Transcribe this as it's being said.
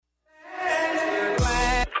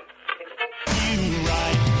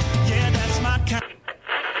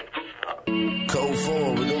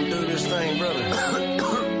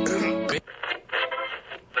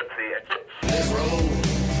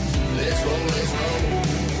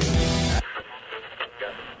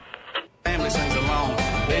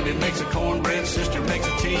a cornbread, sister makes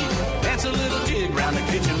a tea. Dance a little jig round the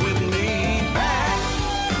kitchen with me. Back,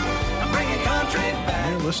 I'm bringing country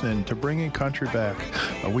back. You're listening to Bringing Country Back,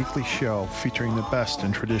 a weekly show featuring the best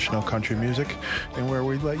in traditional country music, and where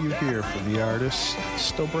we let you hear from the artists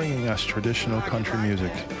still bringing us traditional country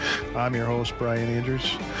music. I'm your host, Brian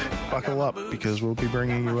Andrews. Buckle up, because we'll be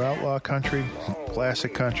bringing you outlaw country,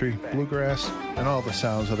 classic country, bluegrass, and all the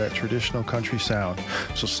sounds of that traditional country sound.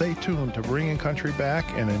 So stay tuned to Bringing Country Back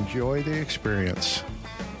and enjoy the experience.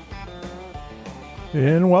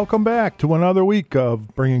 And welcome back to another week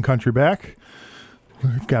of Bringing Country Back.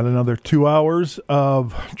 We've got another 2 hours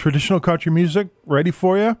of traditional country music ready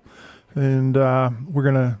for you. And we're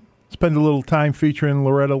going to spend a little time featuring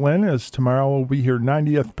Loretta Lynn, as tomorrow will be her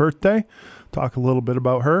 90th birthday. Talk a little bit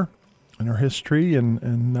about her and her history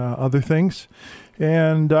and other things.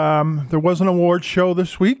 And there was an award show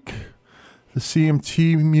this week, the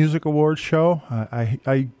CMT Music Awards show.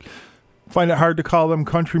 I find it hard to call them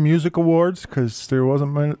country music awards because there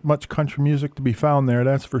wasn't much country music to be found there,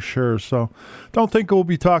 that's for sure. So don't think we'll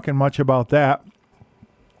be talking much about that.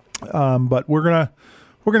 But we're gonna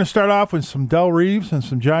start off with some Del Reeves and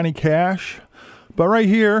some Johnny Cash. But right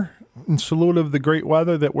here, in salute of the great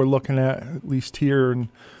weather that we're looking at least here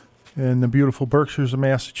in the beautiful Berkshires of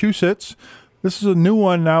Massachusetts, this is a new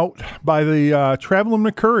one out by the Traveling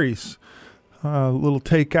McCurries. A little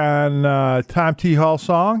take on Tom T. Hall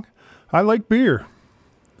song, I Like Beer.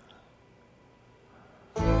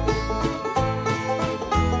 In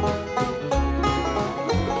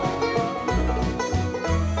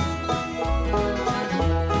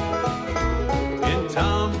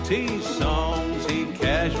Tom T's songs, he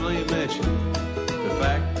casually mentioned the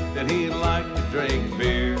fact that he liked to drink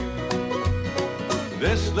beer.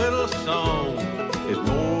 This little song is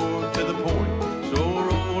more to the point, so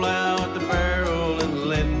roll out the barrel and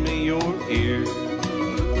lend me your ear.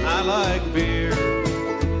 I like beer,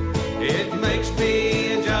 it makes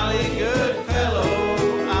me a jolly good fellow.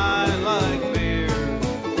 I like beer,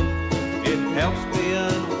 it helps me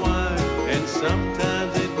unwind, and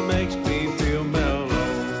sometimes it makes me feel mellow.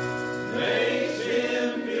 Makes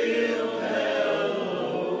him feel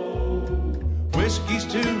mellow. Whiskey's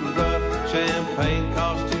too rough, champagne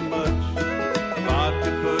costs too much,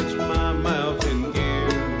 vodka puts my mouth in gear.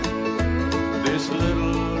 This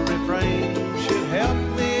little refrain should help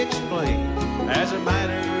me explain. As a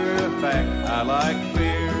matter of fact, I like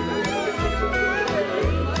beer.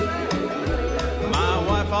 My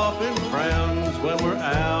wife often frowns when we're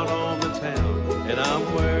out on the town and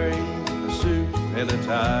I'm wearing a suit and a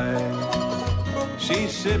tie.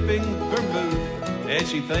 She's sipping vermouth and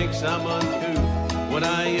she thinks I'm uncouth when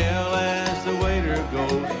I yell as the waiter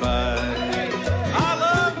goes by. I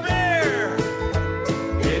love beer!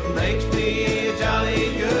 It makes me a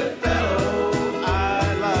jolly good fellow.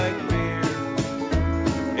 I like beer.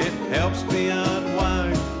 It helps me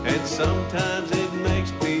unwind, and sometimes it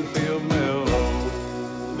makes me feel mellow.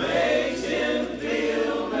 Makes him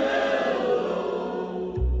feel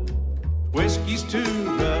mellow. Whiskey's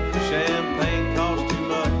too rough, champagne costs too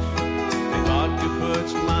much, and vodka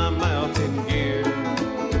puts my mouth in gear.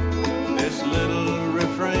 This little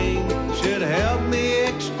refrain should help me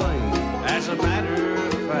explain. As a matter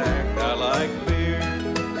of fact, I like beer.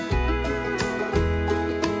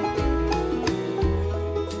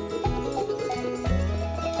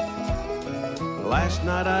 Last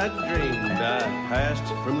night I dreamed I passed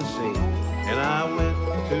from the scene, and I went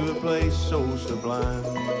to a place so sublime.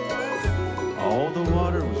 All the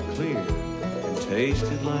water was clear and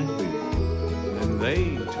tasted like beer, and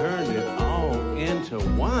they turned it all into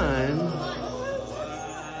wine.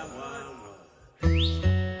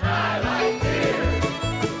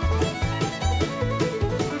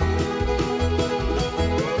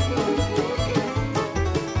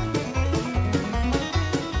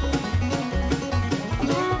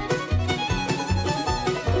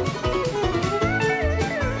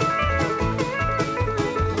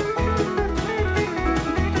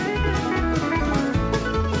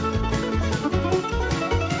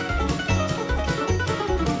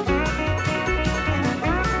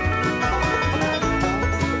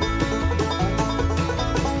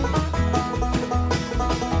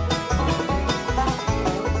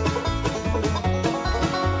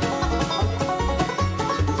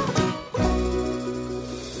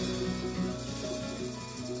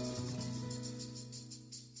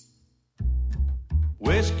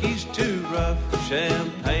 Whiskey's too rough,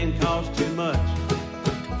 champagne costs too much,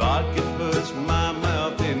 vodka puts my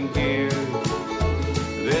mouth in gear.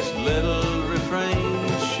 This little refrain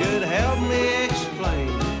should help me explain.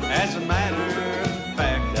 As a matter of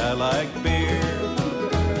fact, I like beer.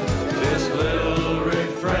 This little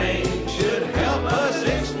refrain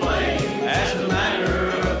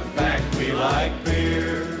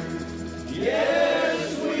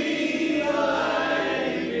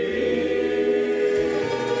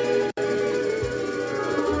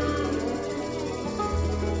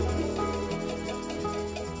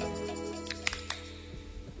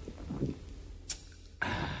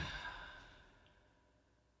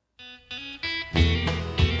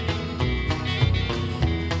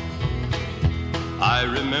I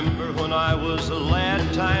remember when I was a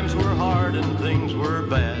lad, times were hard and things were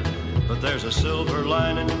bad, but there's a silver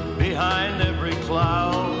lining behind every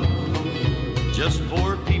cloud. Just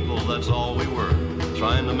poor people, that's all we were,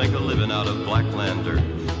 trying to make a living out of Blacklander.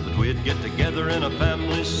 But we'd get together in a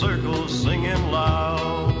family circle singing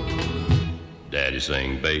loud. Daddy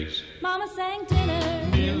sang bass, Mama sang tenor,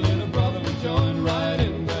 Me and little brother would join right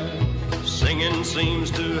in there. singing seems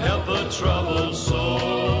to help a troubled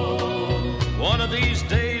soul. One of these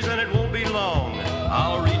days, and it won't be long,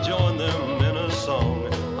 I'll rejoin them in a song.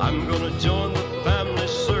 I'm gonna join the family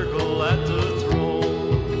circle at the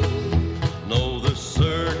throne. No, the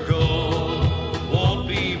circle won't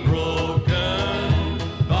be broken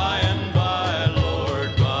by and by,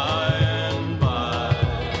 Lord, by and by.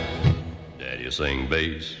 Daddy sing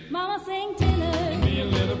bass, Mama sang tenor, Me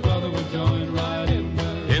and little brother would join right in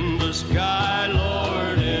there. in the sky,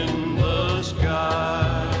 Lord, in the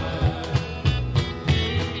sky.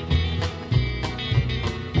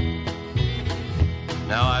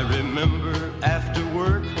 Now I remember after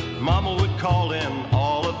work, Mama would call in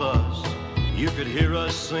all of us. You could hear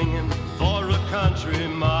us singing for a country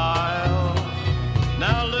mile.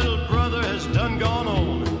 Now little brother has done gone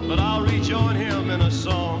on, but I'll rejoin him in a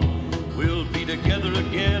song. We'll be together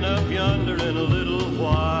again up yonder in a little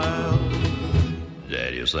while.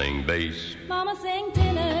 Daddy'll sing bass, Mama sang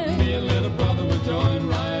tenor, Me and little brother would join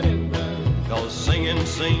right in there. 'cause singing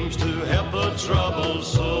seems to help a troubled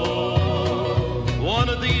soul. One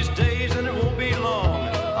of these days, and it won't be long,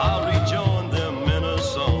 I'll rejoin them in a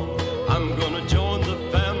song. I'm gonna join the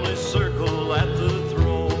family circle at the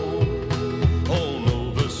throne. Oh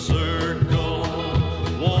no, the circle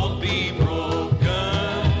won't be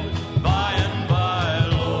broken by and by,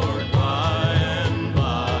 Lord, by and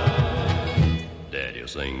by. Daddy'll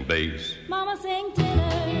sing bass, Mama sang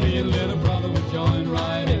tenor, Me and little brother would join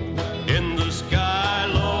right in there. in the sky,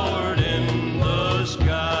 Lord, in the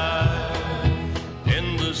sky.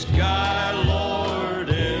 In the sky, Lord,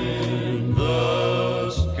 in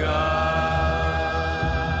the sky.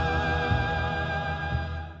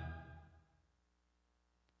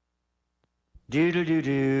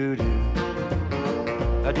 Doodle-doo-doo-doo.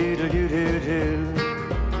 A doodle-doo-doo-doo.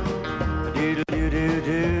 A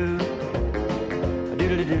doodle-doo-doo-doo. A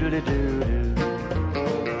doodle-doo-doo-doo-doo.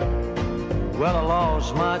 Well, I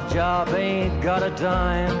lost my job, ain't got a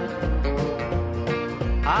dime.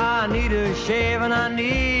 I need a shave and I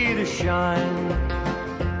need a shine.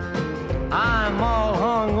 I'm all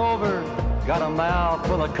hung over, got a mouth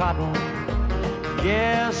full of cotton.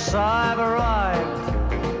 Yes, I've arrived.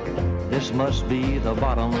 This must be the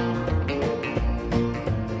bottom.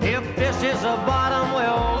 If this is the bottom,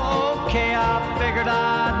 well, okay, I figured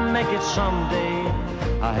I'd make it someday.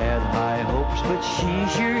 I had high hopes, but she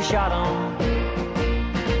sure shot 'em.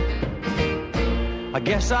 I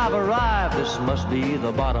guess I've arrived, this must be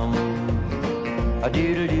the bottom. A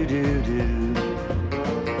doodle-doo-doo-doo.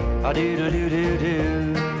 A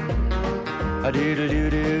doodle-doo-doo-doo. A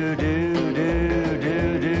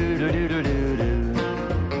doodle-doo-doo-doo-doo-doo-doo-doo-doo-doo.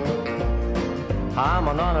 I'm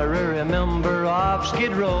an honorary member of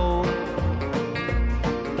Skid Row.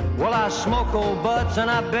 Well, I smoke old butts and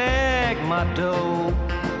I beg my dough.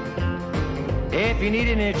 If you need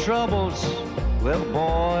any troubles, well,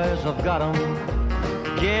 boys, I've got 'em.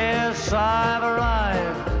 Guess I've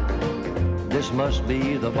arrived. This must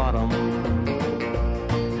be the bottom.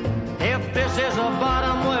 If this is the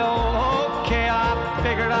bottom, well, okay, I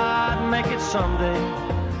figured I'd make it someday.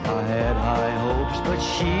 I had high hopes, but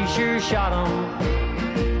she sure shot 'em.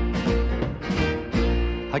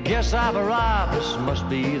 I guess I've arrived. This must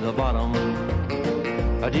be the bottom.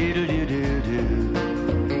 A doo-doo-doo-doo-doo.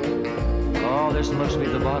 Oh, this must be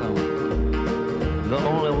the bottom. The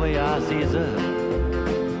only way I see is up.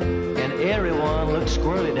 And everyone looks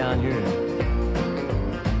squirrely down here.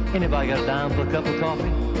 Anybody got a dime for a cup of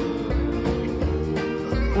coffee?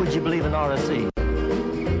 Would you believe in RSC?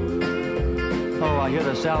 Oh, I hear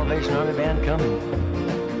the Salvation Army band coming.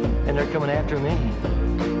 And they're coming after me.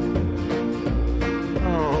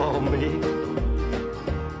 Oh, me.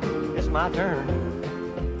 It's my turn.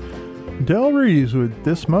 Del Reeves with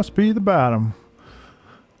This Must Be the Bottom,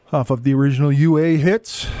 off of the original UA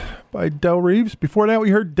hits by Del Reeves. Before that,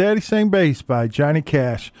 we heard Daddy Sang Bass by Johnny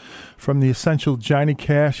Cash from the Essential Johnny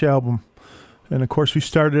Cash album. And, of course, we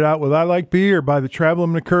started out with I Like Beer by the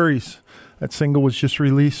Traveling McCourys. That single was just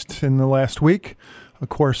released in the last week. Of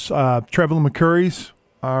course, Traveling McCourys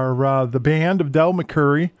are the band of Del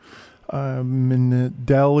McCoury. And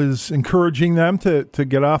Del is encouraging them to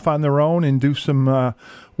get off on their own and do some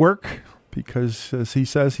work because, as he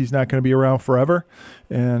says, he's not going to be around forever.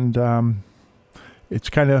 And it's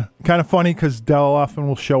kind of funny because Del often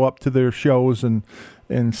will show up to their shows and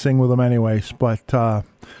sing with them anyways. But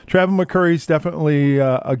Travis McCurry's definitely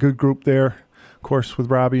a good group there, of course, with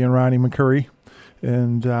Robbie and Ronnie McCurry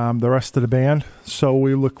and the rest of the band. So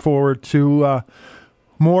we look forward to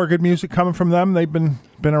more good music coming from them. They've been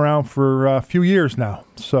around for a few years now.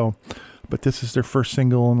 So, but this is their first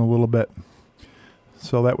single in a little bit.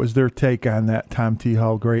 So that was their take on that Tom T.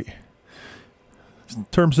 Hall great. In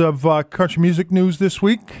terms of country music news this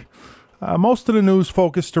week, most of the news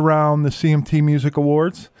focused around the CMT Music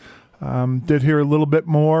Awards. Did hear a little bit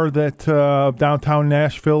more that downtown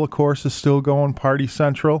Nashville, of course, is still going Party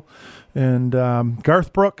Central. And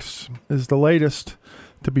Garth Brooks is the latest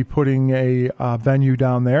to be putting a venue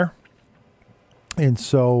down there. And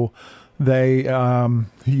so he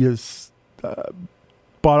has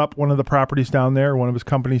bought up one of the properties down there, one of his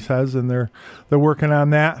companies has, and they're working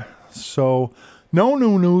on that. So no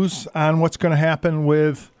new news on what's going to happen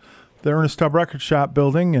with the Ernest Tubb Record Shop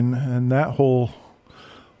building and that whole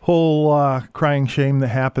crying shame that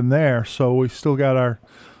happened there. So we still got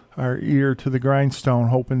our ear to the grindstone,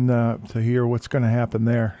 hoping to hear what's going to happen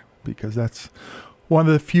there, because that's one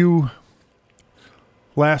of the few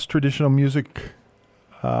last traditional music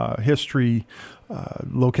history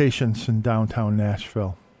locations in downtown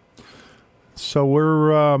Nashville. So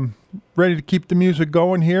we're ready to keep the music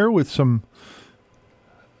going here with some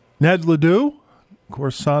Ned Ledoux, of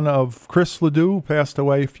course, son of Chris Ledoux, who passed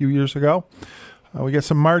away a few years ago. We got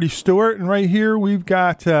some Marty Stewart, and right here we've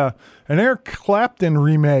got an Eric Clapton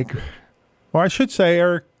remake. Or I should say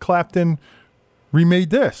Eric Clapton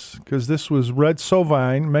remade this, because this was Red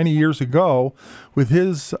Sovine many years ago with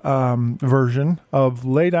his version of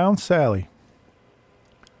Lay Down Sally.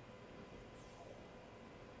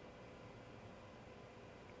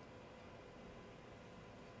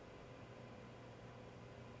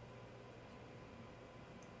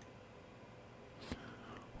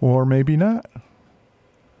 Or maybe not.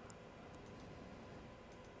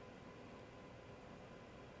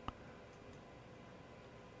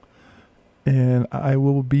 And I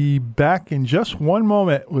will be back in just one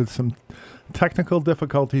moment with some technical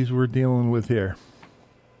difficulties we're dealing with here.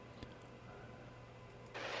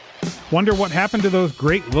 Wonder what happened to those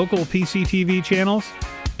great local PCTV channels?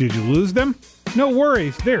 Did you lose them? No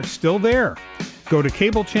worries, they're still there. Go to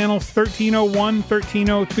cable channels 1301,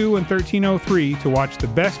 1302, and 1303 to watch the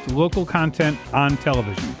best local content on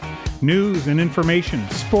television. News and information,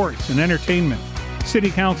 sports and entertainment,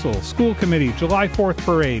 city council, school committee, July 4th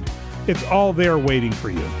parade. It's all there waiting for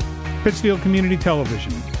you. Pittsfield Community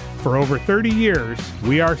Television. For over 30 years,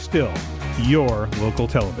 we are still your local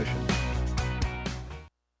television.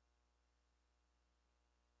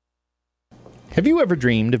 Have you ever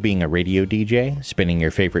dreamed of being a radio DJ, spinning your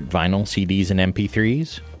favorite vinyl, CDs, and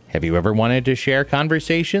MP3s? Have you ever wanted to share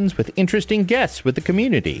conversations with interesting guests with the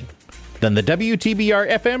community? Then the WTBR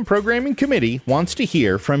FM Programming Committee wants to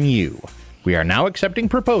hear from you. We are now accepting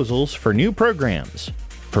proposals for new programs.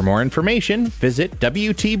 For more information, visit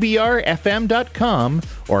WTBRFM.com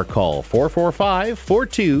or call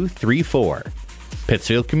 445-4234.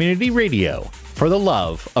 Pittsfield Community Radio, for the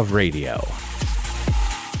love of radio.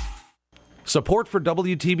 Support for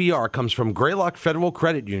WTBR comes from Greylock Federal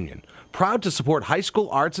Credit Union, proud to support high school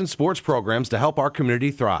arts and sports programs to help our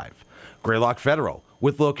community thrive. Greylock Federal,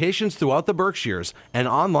 with locations throughout the Berkshires and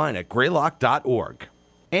online at greylock.org.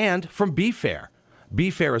 And from BeFair.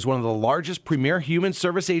 BeFair is one of the largest premier human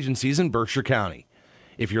service agencies in Berkshire County.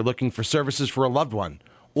 If you're looking for services for a loved one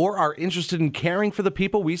or are interested in caring for the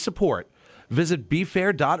people we support, visit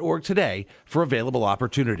befair.org today for available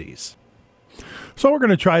opportunities. So we're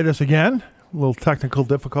going to try this again. A little technical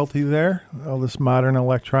difficulty there. All this modern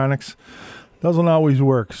electronics doesn't always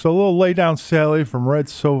work. So a little Lay Down Sally from Red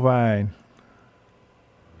Sovine.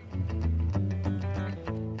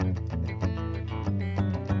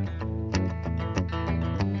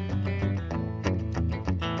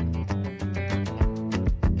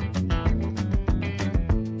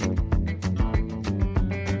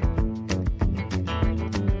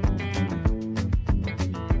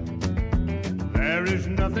 There is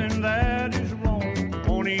nothing that is wrong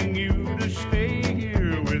wanting you to stay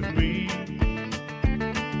here with me.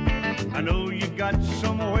 I know you got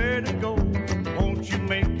somewhere to go. Won't you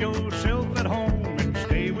make yourself at home and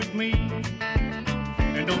stay with me?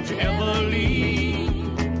 And don't you ever leave.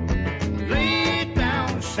 Lay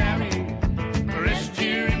down, Sally, rest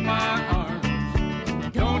here in my arms.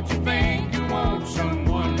 Don't you think you want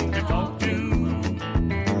someone to talk to?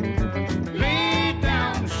 Lay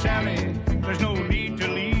down, Sally, there's no need to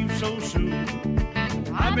leave so soon.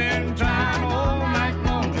 I've been trying all night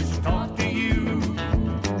long just to talk to you.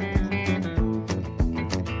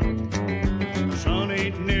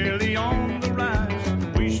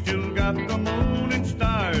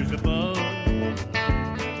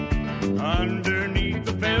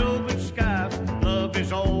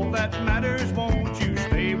 that matters, won't you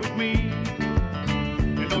stay with me?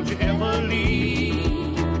 And don't you ever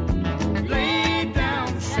leave. Lay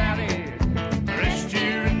down, Sally, rest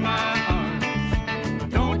here in my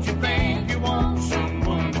arms. Don't you think you want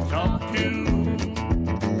someone to talk to?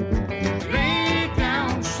 Lay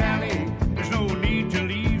down, Sally, there's no need to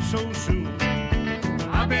leave so soon.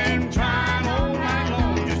 I've been trying all night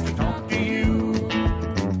long just to talk to you.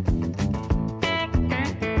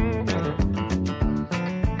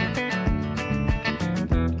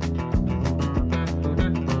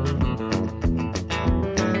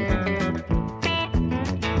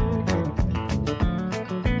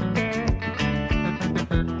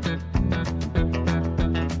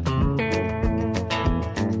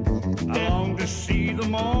 I long to see the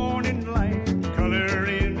morning light color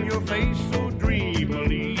in your face so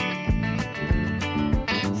dreamily.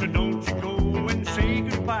 So don't you go and say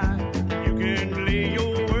goodbye. You can lay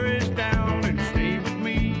your worries down and stay with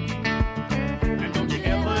me. And don't you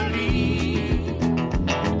ever leave.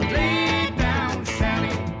 Lay down,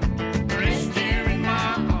 Sally, rest here in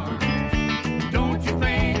my arms. Don't you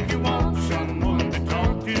think you want someone to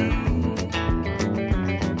talk to?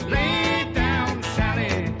 Lay down,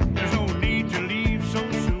 Sally, there's no need to leave so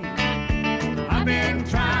soon.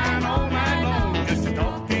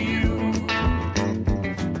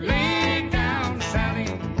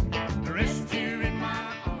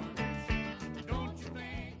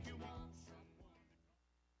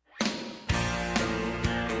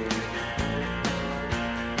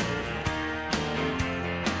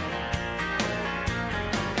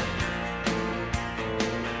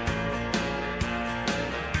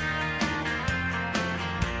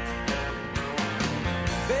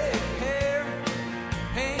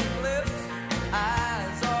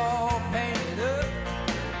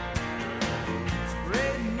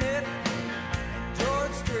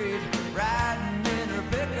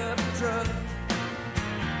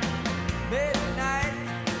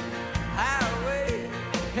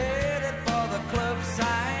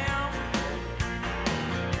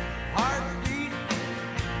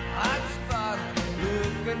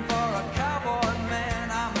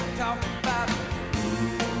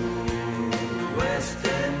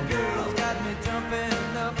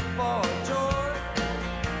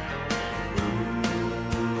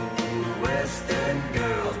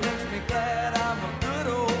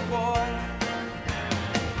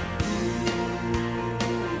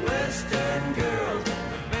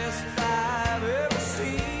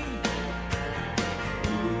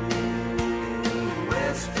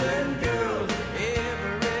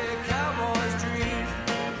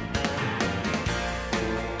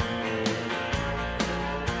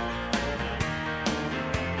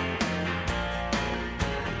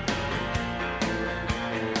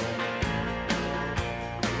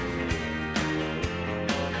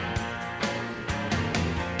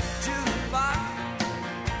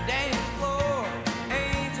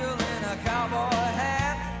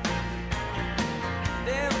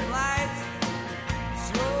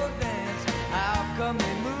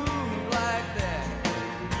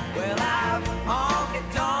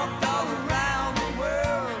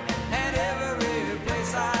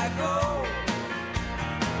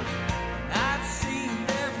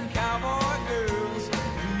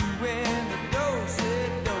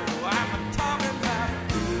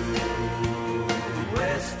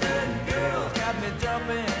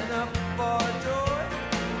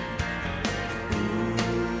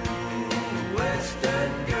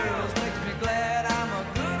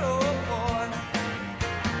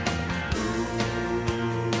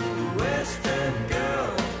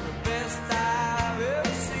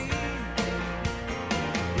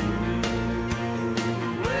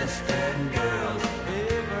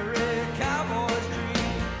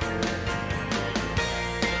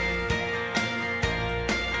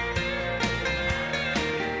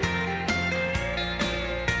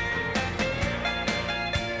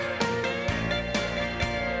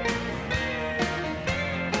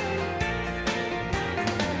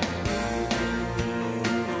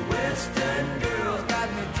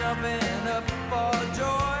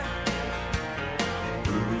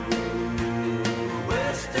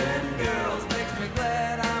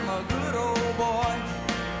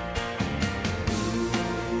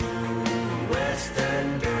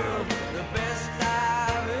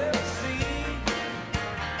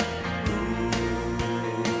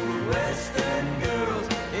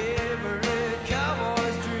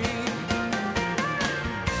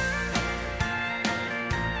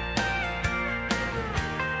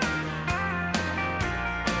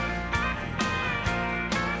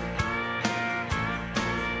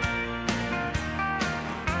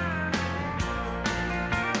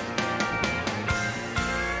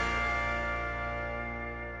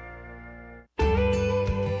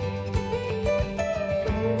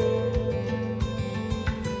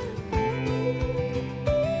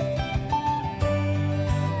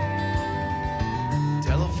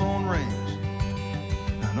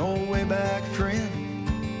 back friend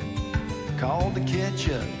called to catch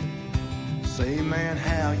up. Say, man,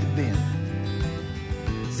 how you been?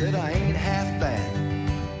 Said, I ain't half bad.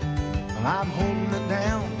 I'm holding it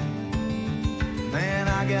down. Man,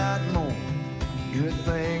 I got more good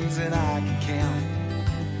things than I can count.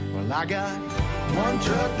 Well, I got one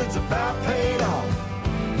truck that's about paid off,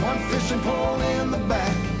 one fishing pole in the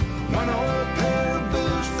back, one old pair of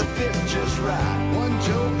boots that fits just right, one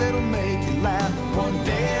joke that'll make you laugh. One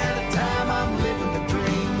day at a time I'm living the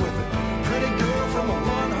dream with a pretty girl from a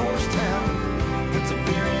one-horse town. Puts a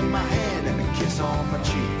beer in my hand and a kiss on my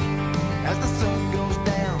cheek as the sun goes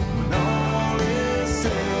down. When all is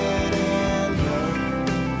said and done,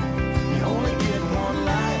 you only get one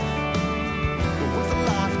life, but with a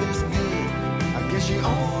life this good, I guess you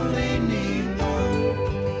only need one.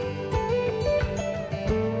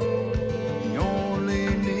 You only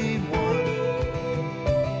need one.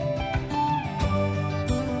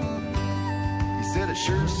 He said it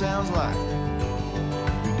sure sounds like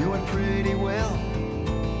you're doing pretty well.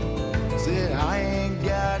 Said I ain't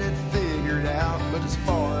got it figured out, but as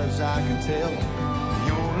far as I can tell,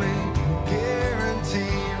 the only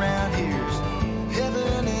guarantee around here's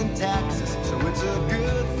heaven and taxes. So it's a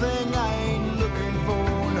good thing I ain't looking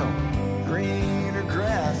for no greener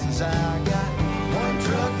grasses. I got one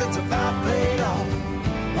truck that's about paid off,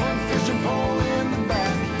 one fishing pole in the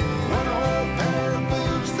back, one old pair of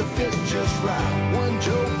boots that fits just right, one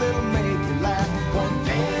joke that'll make you laugh. One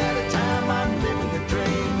day at a time I'm living the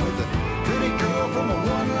dream with a pretty girl from a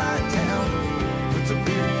one-light town. Puts a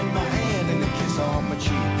beer in my hand and a kiss on my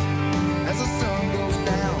cheek as the sun goes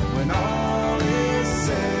down. When all is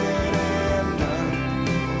said and done,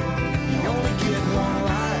 you only get one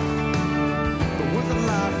life, but with a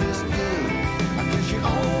life this good, I guess you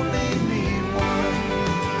only need one.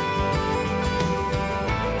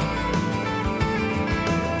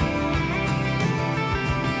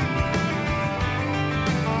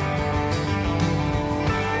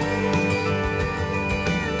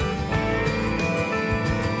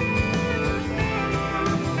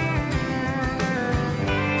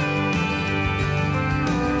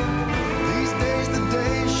 These days the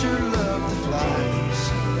day sure love to fly,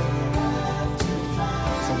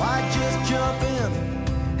 so I just jump in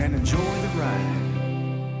and enjoy the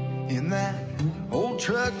ride in that old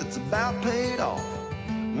truck that's about paid off,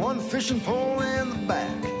 one fishing pole in the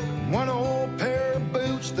back, one old pair of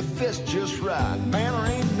boots that fits just right. Man,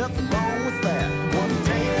 there ain't nothing wrong with that. One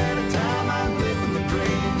day at a time I'm living the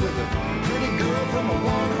dream with a pretty girl from a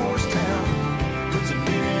one-horse town. Puts a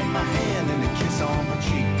beer in my hand and a kiss on my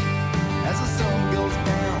cheek as the sun goes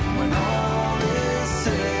down. When all is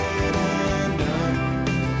said and done,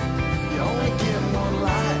 you only get one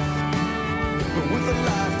life, but with a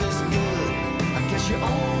life this good, I guess you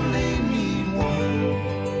only need one.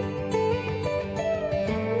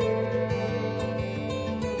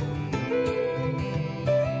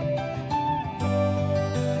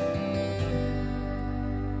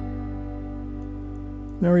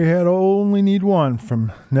 There you had Only Need One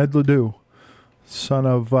from Ned Ledoux, son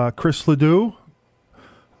of Chris Ledoux,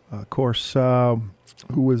 of course, who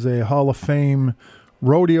was a Hall of Fame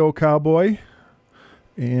rodeo cowboy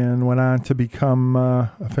and went on to become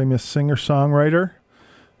a famous singer-songwriter,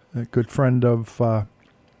 a good friend of,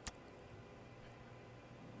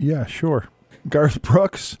 Garth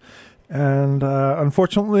Brooks. And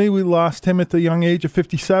unfortunately, we lost him at the young age of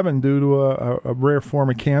 57 due to a rare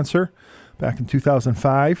form of cancer back in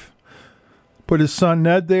 2005. Put his son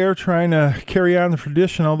Ned there trying to carry on the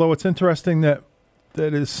tradition, although it's interesting that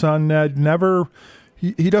his son Ned never,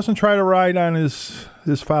 he doesn't try to ride on his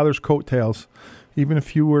father's coattails. Even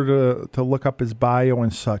if you were to look up his bio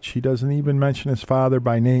and such, he doesn't even mention his father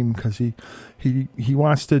by name because he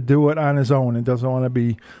wants to do it on his own and doesn't want to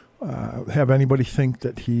be have anybody think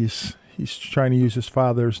that he's trying to use his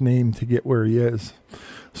father's name to get where he is.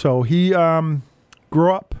 So he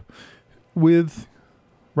grew up with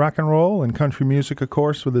rock and roll and country music, of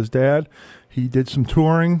course, with his dad. He did some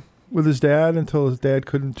touring with his dad until his dad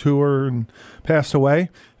couldn't tour and passed away.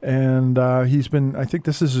 And he's been, I think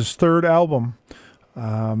this is his third album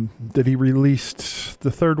that he released,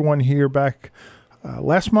 the third one here back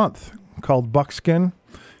last month, called Buckskin.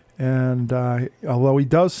 And although he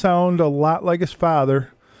does sound a lot like his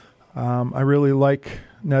father, I really like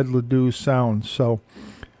Ned Ledoux's sound. So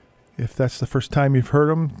if that's the first time you've heard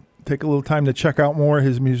him, take a little time to check out more of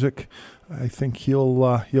his music. I think you'll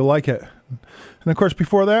like it. And of course,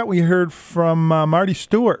 before that, we heard from Marty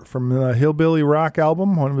Stewart from the Hillbilly Rock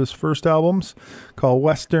album, one of his first albums, called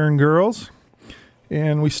Western Girls.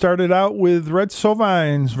 And we started out with Red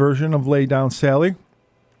Sovine's version of Lay Down Sally.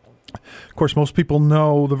 Of course, most people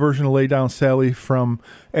know the version of Lay Down Sally from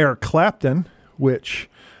Eric Clapton, which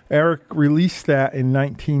Eric released that in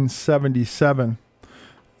 1977,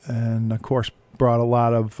 and of course brought a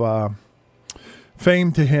lot of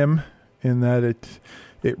fame to him in that it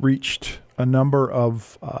reached a number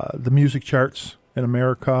of the music charts in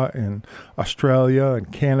America and Australia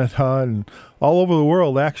and Canada and all over the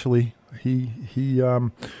world. Actually, he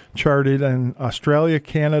charted in Australia,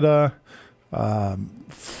 Canada,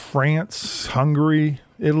 France, Hungary,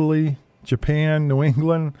 Italy, Japan, New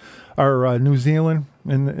England, or New Zealand,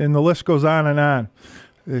 and the list goes on and on.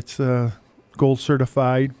 It's gold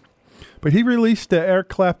certified. But he released it, Eric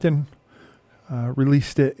Clapton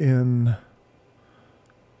released it in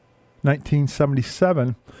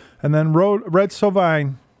 1977, and then Red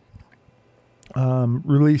Sovine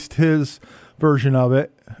released his version of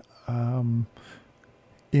it in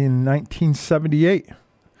 1978.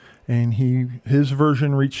 And his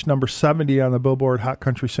version reached number 70 on the Billboard Hot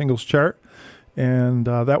Country Singles chart. And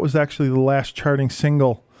that was actually the last charting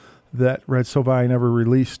single that Red Sovine ever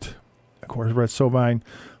released. Of course, Red Sovine,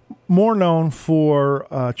 more known for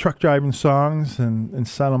truck driving songs and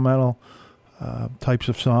sentimental types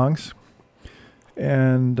of songs.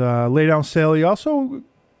 And Lay Down Sally also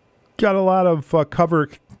got a lot of cover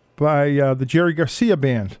by the Jerry Garcia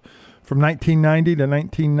Band from 1990 to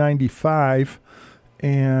 1995.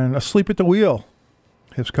 And Asleep at the Wheel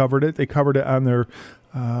has covered it. They covered it on their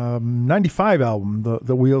 95 album,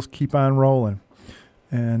 The Wheels Keep On Rolling.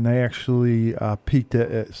 And they actually peaked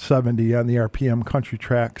at 70 on the RPM Country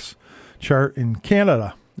Tracks chart in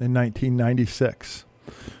Canada in 1996.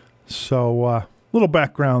 So little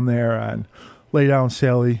background there on Lay Down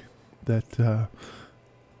Sally that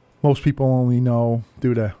most people only know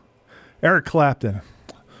due to Eric Clapton.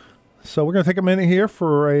 So we're going to take a minute here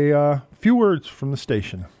for a few words from the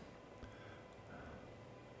station.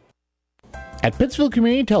 At Pittsfield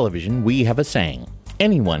Community Television, we have a saying: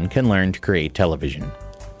 anyone can learn to create television.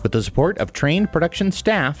 With the support of trained production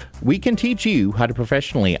staff, we can teach you how to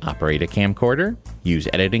professionally operate a camcorder, use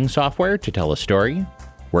editing software to tell a story,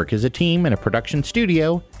 work as a team in a production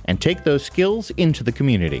studio, and take those skills into the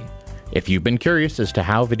community. If you've been curious as to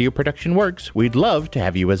how video production works, we'd love to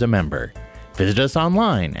have you as a member. Visit us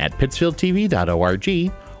online at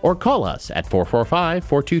pittsfieldtv.org or call us at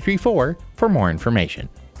 445-4234 for more information.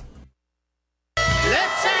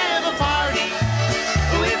 Let's have a party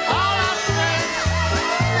with all our friends.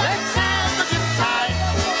 Let's have a good time.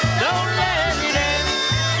 Don't let it end.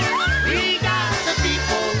 We got the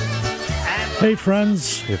people. Hey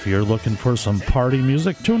friends, if you're looking for some party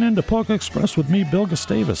music, tune in to Polka Express with me, Bill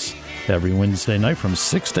Gustavus, every Wednesday night from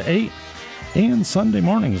 6 to 8 and Sunday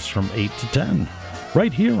mornings from 8 to 10,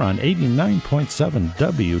 right here on 89.7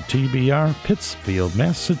 WTBR, Pittsfield,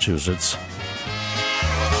 Massachusetts.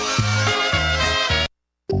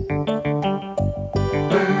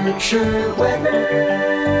 Berkshire weather.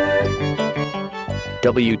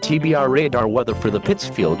 WTBR radar weather for the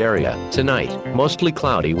Pittsfield area. Tonight, mostly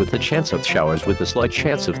cloudy with a chance of showers with a slight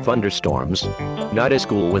chance of thunderstorms. Night is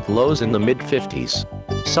cool with lows in the mid-50s.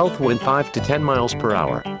 South wind 5 to 10 miles per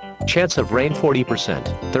hour. Chance of rain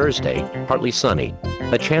 40%. Thursday, partly sunny.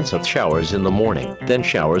 A chance of showers in the morning, then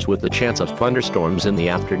showers with a chance of thunderstorms in the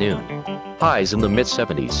afternoon. Highs in the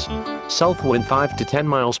mid-70s. South wind 5 to 10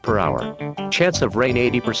 miles per hour. Chance of rain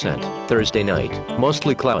 80%. Thursday night,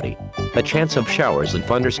 mostly cloudy. A chance of showers and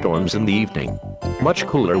thunderstorms in the evening. Much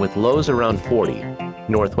cooler with lows around 40.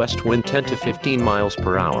 Northwest wind 10 to 15 miles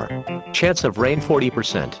per hour. Chance of rain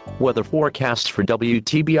 40%. Weather forecasts for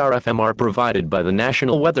WTBR FM are provided by the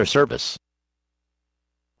National Weather Service.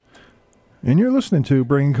 And you're listening to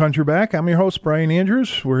Bringing Country Back. I'm your host, Brian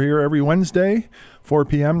Andrews. We're here every Wednesday, 4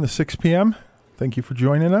 p.m. to 6 p.m. Thank you for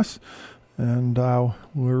joining us. And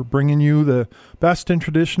we're bringing you the best in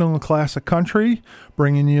traditional and classic country,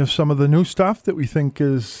 bringing you some of the new stuff that we think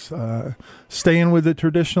is staying with the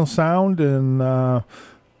traditional sound, and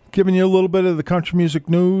giving you a little bit of the country music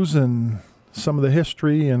news and some of the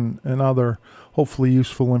history and other hopefully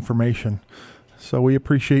useful information. So we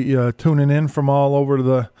appreciate you tuning in from all over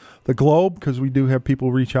the globe, because we do have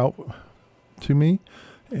people reach out to me.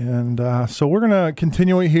 And so we're going to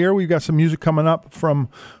continue it here. We've got some music coming up from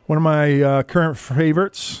one of my current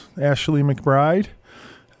favorites, Ashley McBryde.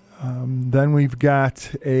 Then we've got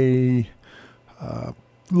a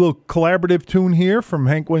little collaborative tune here from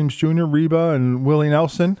Hank Williams Jr., Reba, and Willie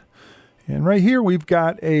Nelson. And right here we've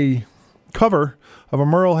got a cover of a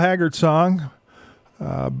Merle Haggard song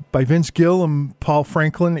by Vince Gill and Paul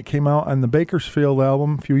Franklin. It came out on the Bakersfield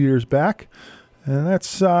album a few years back. And that's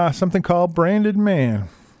something called Branded Man.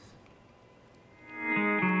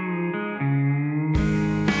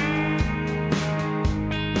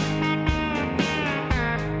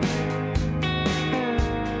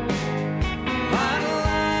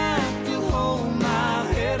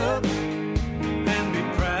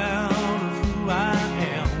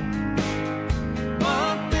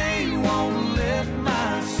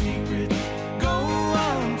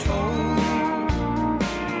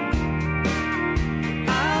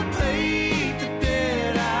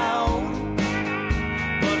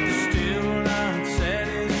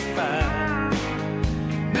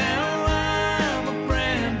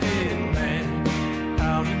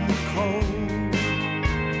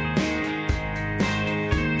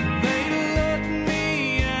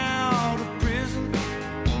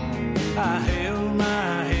 I held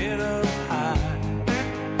my head up high,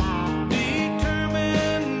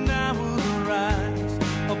 determined I would rise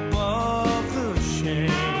above the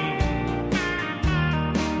shame.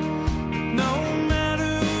 No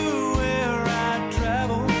matter where I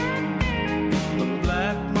travel, the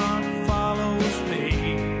black mark follows me.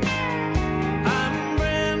 I'm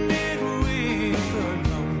branded with a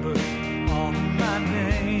number on my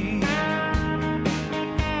name.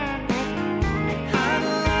 I'd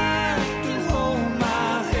like to hold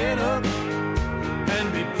my head up and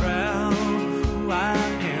be proud of who I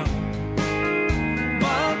am,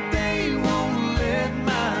 but they won't let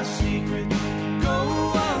my secret go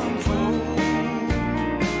untold.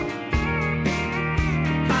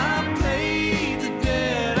 I played the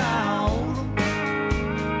debt I owed 'em,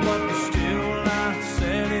 but they're still not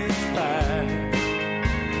satisfied.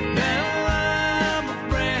 Now I'm a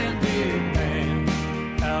branded man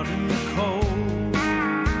out in the cold.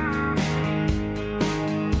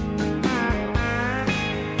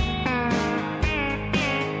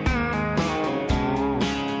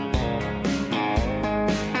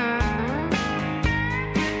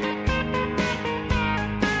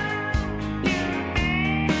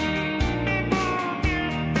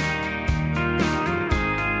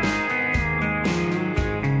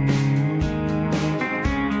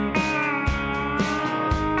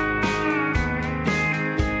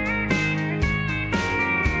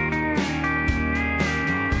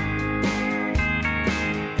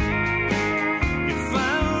 If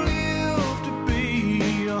I live to be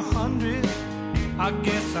 100, I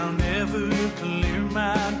guess I'll never clear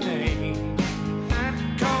my name.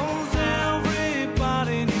 'Cause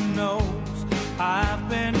everybody knows I've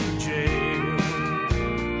been in jail.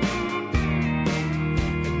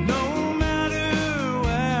 And no matter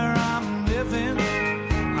where I'm living,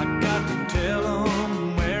 I got to tell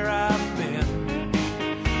them where I've been.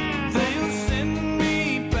 They'll send me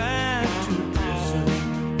back to prison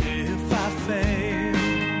if I fail.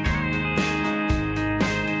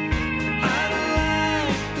 I'd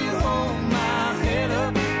like to hold my head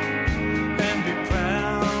up and be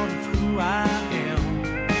proud of who I am,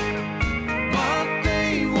 but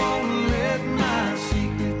they won't let my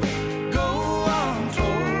secret go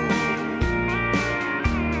untold.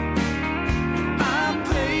 I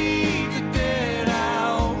paid the debt I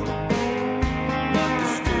owed 'em, but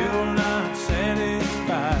they're still not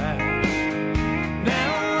satisfied.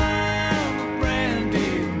 Now I'm a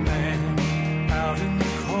branded man out in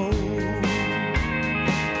the cold.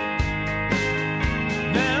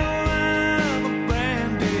 Now I'm a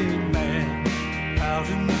branded man out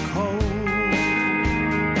in the cold.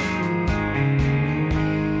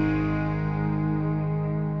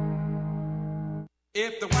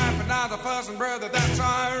 If the wife and I are fussing, brother, that's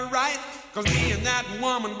alright. 'Cause me and that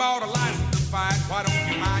woman bought a license to fight. Why don't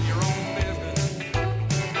you mind your own business?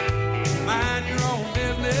 Mind your own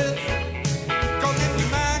business. 'Cause if you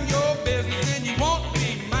mind your business, then you won't be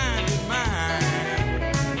minding mine.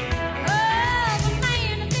 Oh, the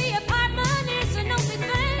man at the apartment is an open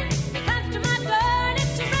thing. He comes to my door and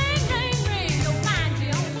it's a ring, ring, ring. Don't mind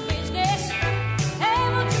your own business. Hey,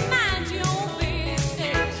 won't you mind your own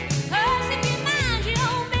business? 'Cause if you mind your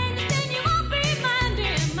own business, then you won't be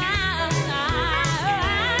minding mine.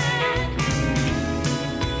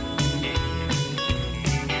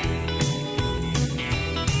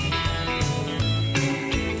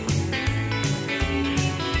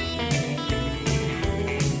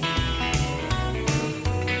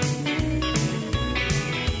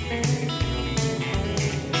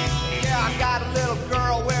 Yeah, I got a little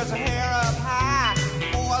girl, wears her hair up high.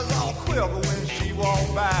 Boys all quiver when she walk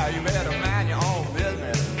by. You better mind your own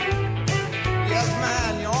business. Yes,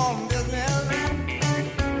 mind your own business.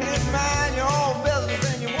 Yes, mind your own business,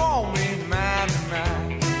 and you won't be minding mine.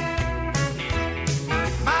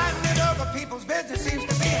 Minding other people's business seems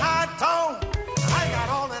to be high tone. I got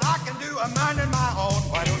all that I can do. I'm minding my own.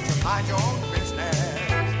 Why don't you mind your own business?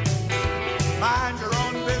 Mind your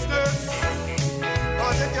own business.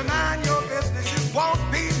 'Cause if you mind your business, you won't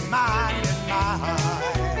be minding mine.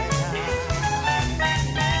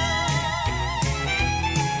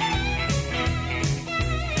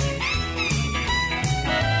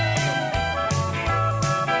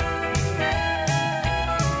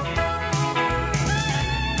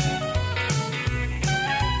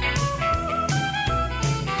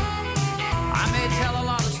 I may tell a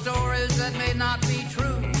lot of stories that may not be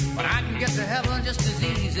true, but I can get to heaven just as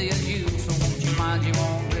easy as you. So won't you mind your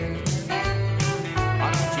own business? Why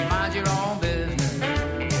don't you mind your own business?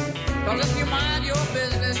 'Cause if you mind your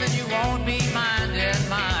business, then you won't be minding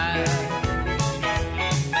mine.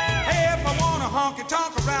 Hey, if I want a honky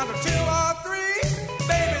tonk around a 2 or 3,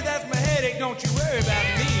 baby, that's my head. don't you worry about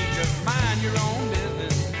me, just mind your own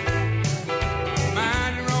business.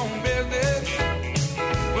 Mind your own business.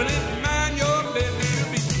 Well, if you mind your business,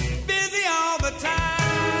 you'll be busy all the time.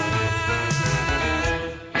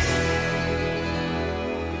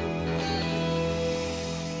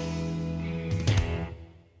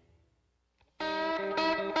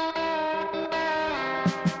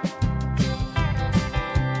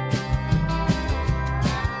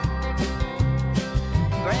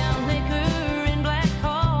 Brown liquor and black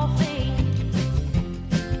coffee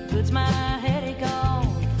puts my headache on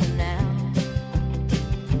for now.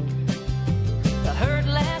 The hurt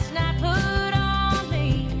last night put on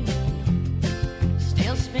me,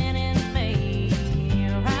 still spinning me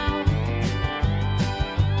around.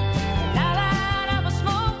 And I light up a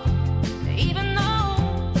smoke, even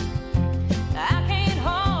though I can't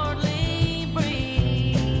hardly breathe.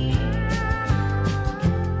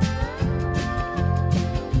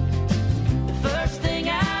 The first thing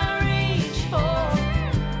I reach for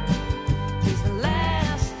is the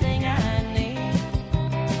last thing I need.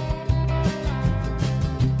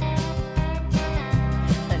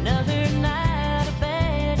 Another night of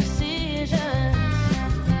bad decisions.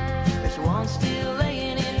 There's one still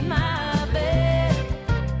laying in my bed.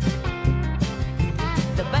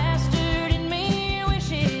 The bastard in me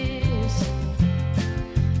wishes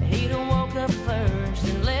he'd have woke up first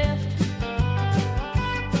and left.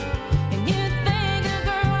 And you'd think a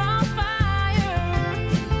girl on fire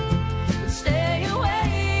would stay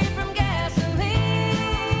away from gasoline.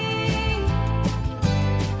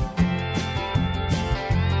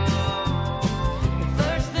 The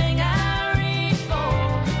first thing I reach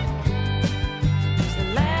for is the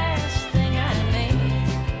last thing I need.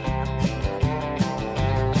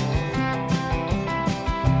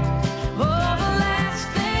 Oh, the last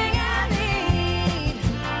thing I need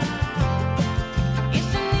is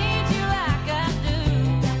to need you like I do.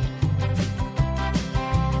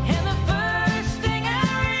 And the first thing I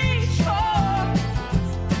reach for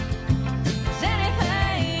is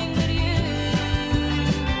anything but you.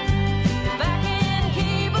 If I can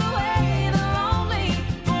keep away the lonely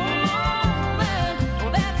for a moment,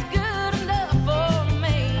 well, that's good enough for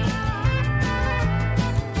me.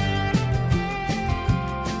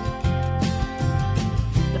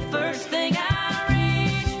 The first thing I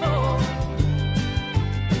reach for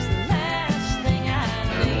is the last thing I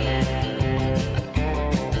need.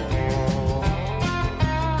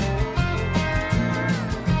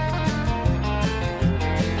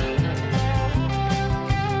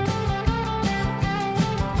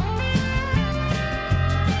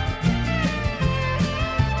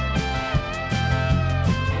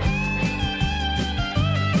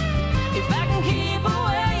 If I can keep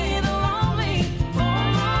away the lonely for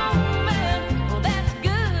a moment, well, that's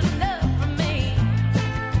good enough for me.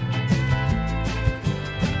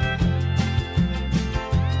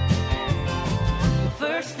 The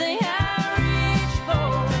first thing I reach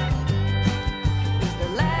for is the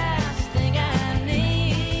last thing I need.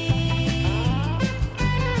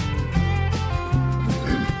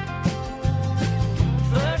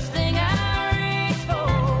 First thing I reach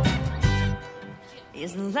for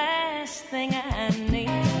is the last thing I need.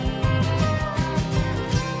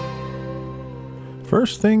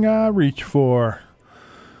 First thing I reach for,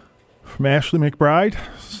 from Ashley McBryde,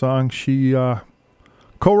 song she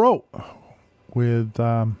co-wrote with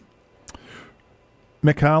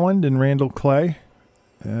Mick Holland and Randall Clay,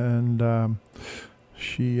 and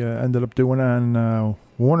she ended up doing on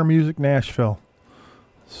Warner Music Nashville.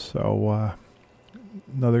 So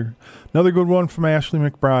another good one from Ashley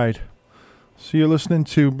McBryde. So you're listening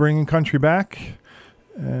to Bringing Country Back,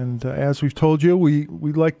 and as we've told you, we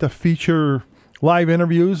like to feature live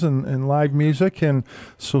interviews and live music, and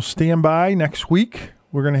so stand by. Next week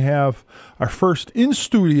we're going to have our first in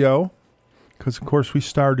studio, because of course we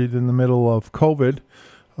started in the middle of COVID,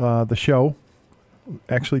 the show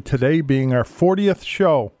actually today being our 40th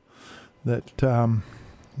show that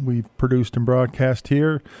we've produced and broadcast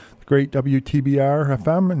here, the great WTBR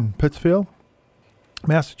FM in Pittsfield,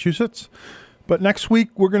 Massachusetts. But next week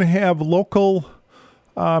we're going to have local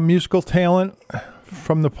musical talent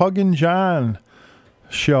from the Pug and John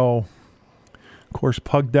show. Of course,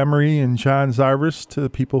 Pug Demery and John Zarvis, to the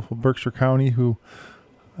people of Berkshire County who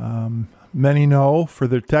many know for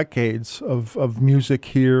their decades of music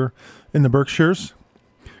here in the Berkshires.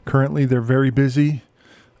 Currently, they're very busy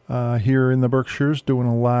here in the Berkshires, doing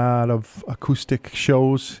a lot of acoustic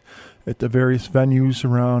shows at the various venues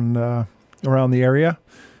around the area,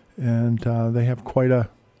 and they have quite a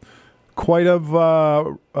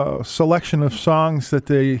selection of songs that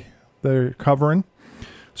they're covering.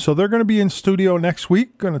 So they're going to be in studio next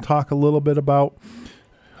week. Going to talk a little bit about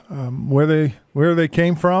where they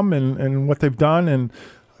came from and what they've done, and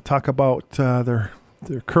talk about their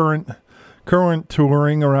current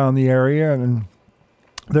touring around the area, and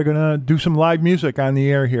they're going to do some live music on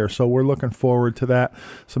the air here. So we're looking forward to that.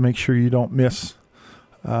 So make sure you don't miss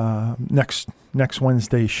next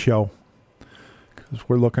Wednesday's show, because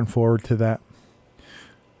we're looking forward to that.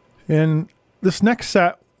 In this next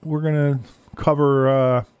set, we're going to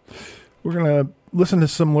cover, we're going to listen to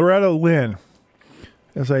some Loretta Lynn.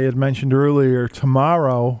 As I had mentioned earlier,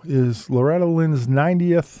 tomorrow is Loretta Lynn's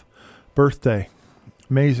 90th birthday.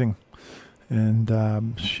 Amazing.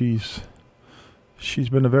 And she's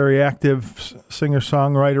been a very active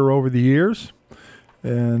singer-songwriter over the years.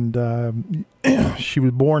 And she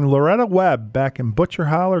was born Loretta Webb back in Butcher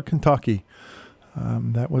Holler, Kentucky.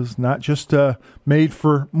 That was not just a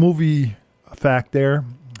made-for-movie fact there.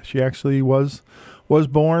 She actually was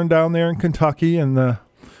born down there in Kentucky in the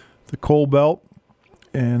coal belt.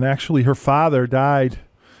 And actually her father died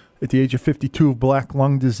at the age of 52 of black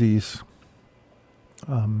lung disease.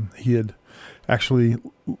 He had actually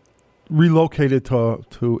relocated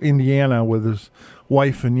to Indiana with his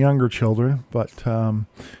wife and younger children, but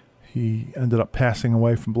he ended up passing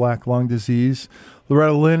away from black lung disease.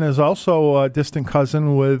 Loretta Lynn is also a distant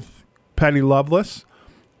cousin with Patty Loveless,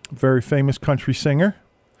 a very famous country singer,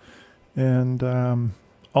 and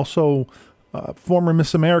also former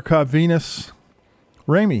Miss America Venus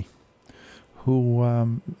Ramey,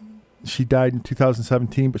 who she died in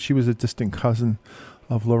 2017, but she was a distant cousin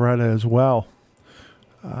of Loretta as well.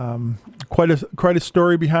 Quite a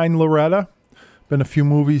story behind Loretta. Been a few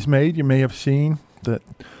movies made you may have seen that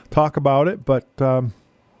talk about it, but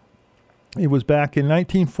it was back in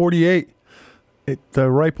 1948, at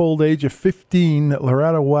the ripe old age of 15, that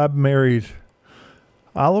Loretta Webb married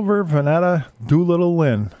Oliver Vanetta Doolittle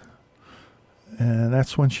Lynn, and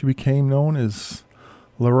that's when she became known as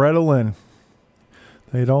Loretta Lynn.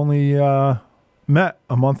 They'd only met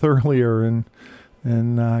a month earlier and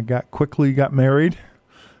got married.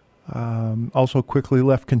 Also quickly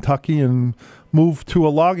left Kentucky and moved to a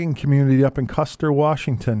logging community up in Custer,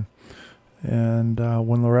 Washington. And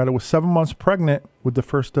when Loretta was 7 months pregnant with the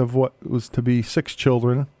first of what was to be 6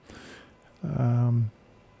 children,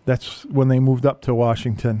 that's when they moved up to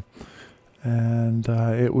Washington. And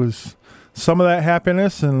it was some of that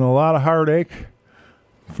happiness and a lot of heartache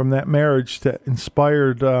from that marriage that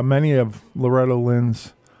inspired many of Loretta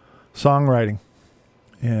Lynn's songwriting.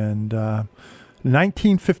 And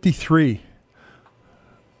 1953,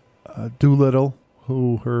 Doolittle,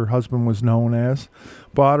 who her husband was known as,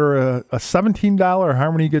 bought her a $17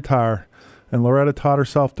 harmony guitar, and Loretta taught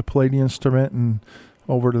herself to play the instrument, and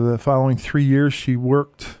over the following 3 years she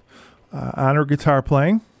worked on her guitar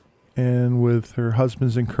playing, and with her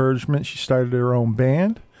husband's encouragement she started her own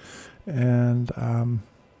band, and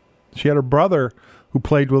she had her brother who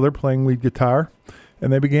played with her, playing lead guitar,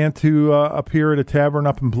 and they began to appear at a tavern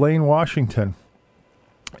up in Blaine, Washington,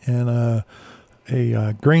 and a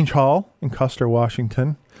Grange Hall in Custer,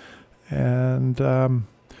 Washington. And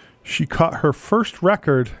she caught her first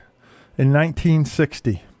record in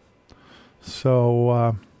 1960.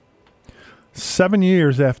 So 7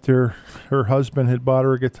 years after her husband had bought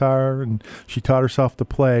her a guitar and she taught herself to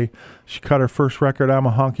play, she caught her first record, I'm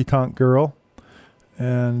a Honky Tonk Girl.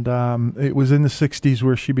 And it was in the 60s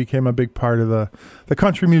where she became a big part of the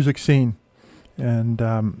country music scene. And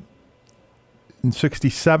in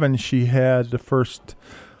 67, she had the first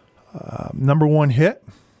number one hit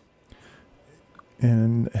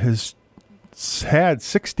and has had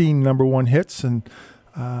 16 number one hits and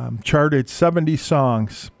charted 70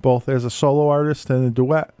 songs, both as a solo artist and a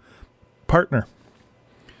duet partner.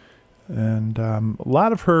 And a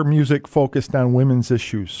lot of her music focused on women's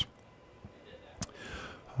issues.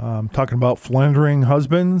 Talking about philandering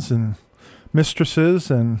husbands and mistresses,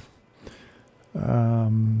 and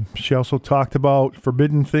she also talked about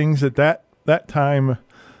forbidden things at that time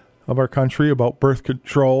of our country, about birth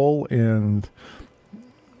control and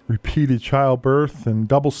repeated childbirth and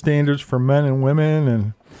double standards for men and women,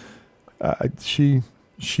 and she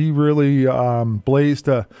really blazed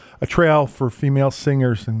a trail for female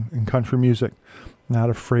singers in country music, not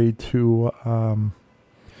afraid to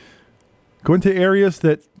go into areas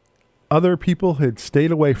that other people had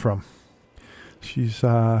stayed away from. She's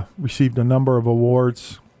received a number of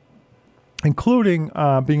awards, including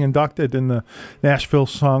being inducted in the Nashville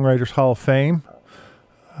Songwriters Hall of Fame,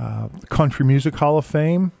 Country Music Hall of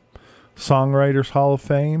Fame, Songwriters Hall of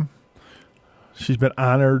Fame. She's been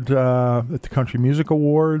honored at the Country Music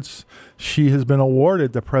Awards. She has been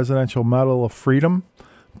awarded the Presidential Medal of Freedom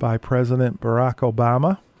by President Barack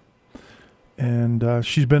Obama. And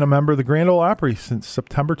she's been a member of the Grand Ole Opry since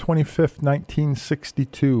September 25th,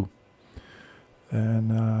 1962.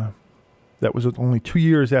 And that was only 2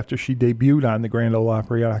 years after she debuted on the Grand Ole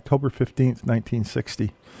Opry on October 15th,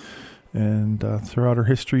 1960. And throughout her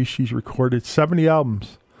history, she's recorded 70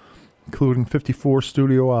 albums, including 54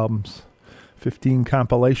 studio albums, 15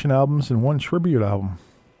 compilation albums, and 1 tribute album.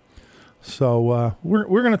 So we're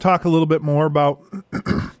going to talk a little bit more about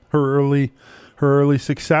her early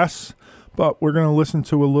success, but we're going to listen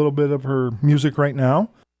to a little bit of her music right now.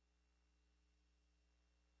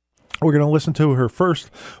 We're going to listen to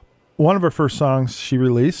one of her first songs she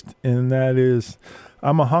released, and that is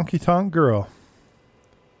I'm a Honky Tonk Girl.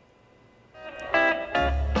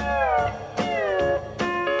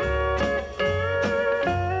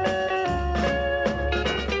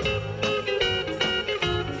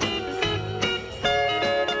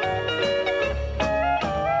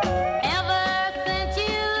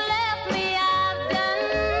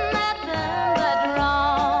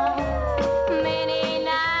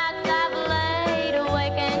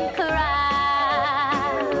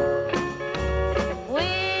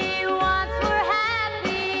 We once were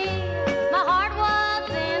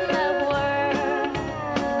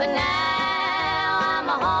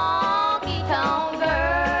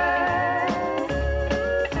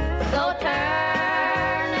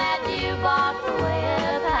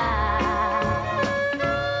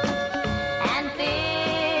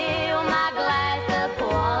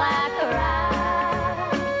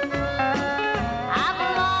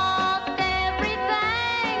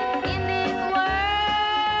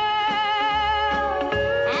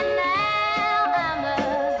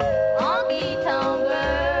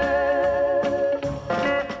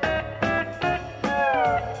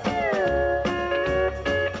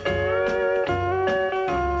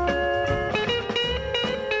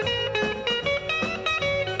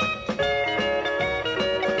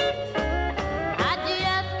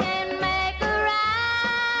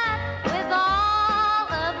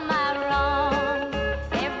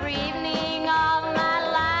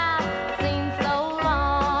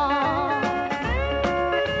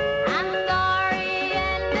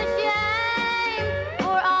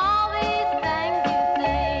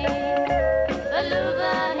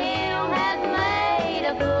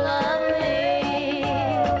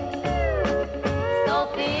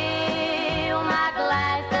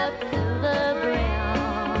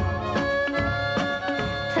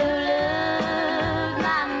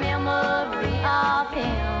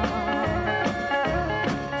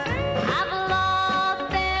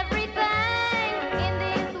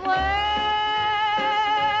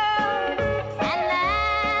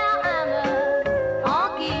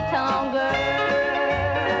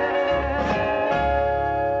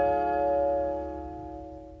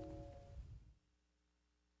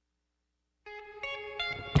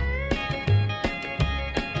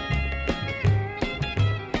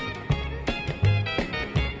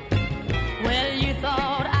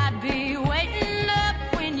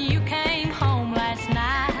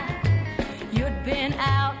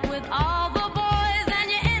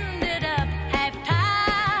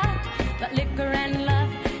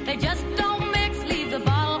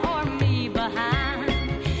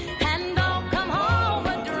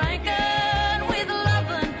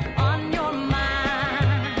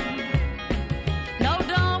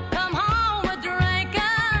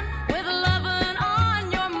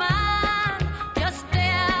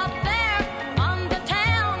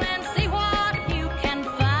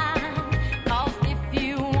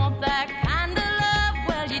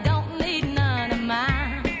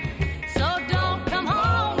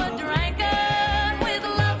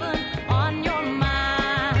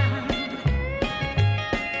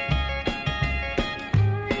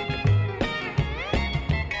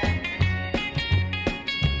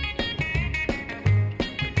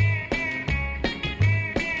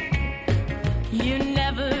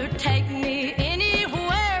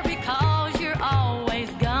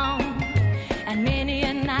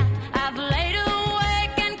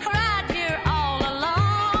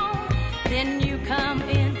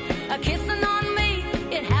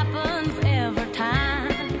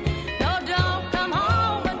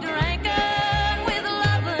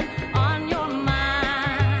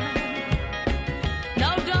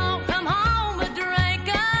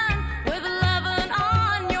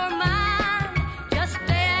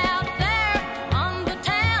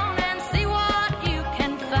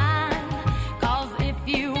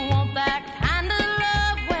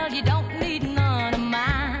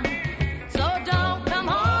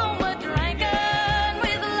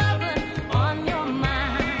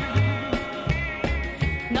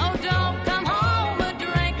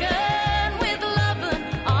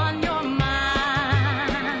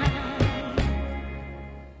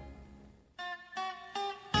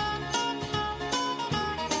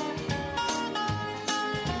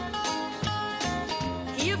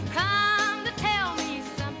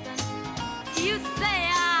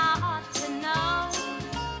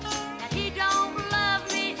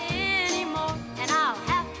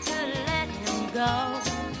go.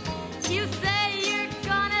 You say you're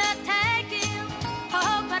gonna take him,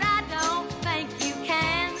 oh, but I don't think you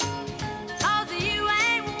can. 'Cause you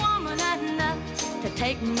ain't woman enough to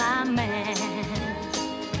take my man.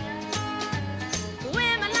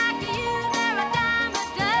 Women like you, they're a dime a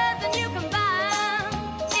dozen. You can buy 'em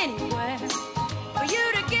anywhere. For you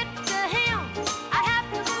to get to him, I'd have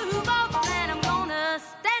to move over, and I'm gonna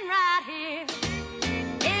stand right here.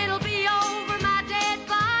 It'll be over my dead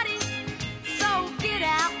body, so get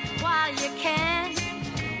out while you can.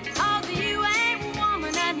 'Cause you ain't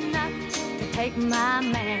woman enough to take my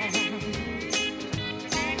man.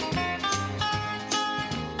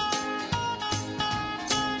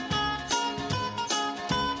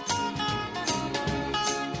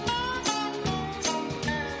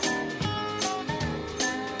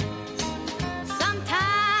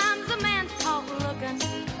 Sometimes a man's caught looking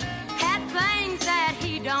at things that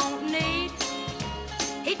he don't need.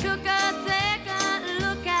 He took a second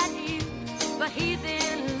look at you, but he's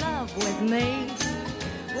in love with me.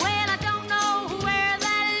 Well, I don't know where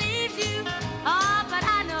that leaves you, oh, but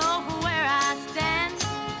I know where I stand.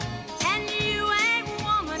 And you ain't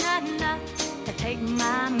woman enough to take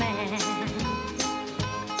my man.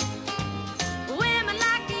 Women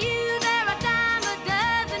like you, they're a dime a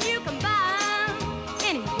dozen. You can buy 'em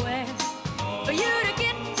anywhere. For you to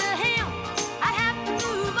get to him, I'd have to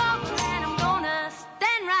move over, and I'm gonna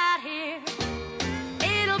stand right here.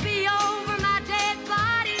 It'll be over my dead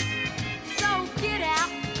body, so get out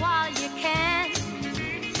while you can.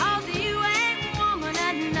 'Cause you ain't woman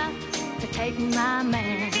enough to take my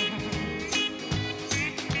man.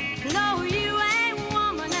 No, you ain't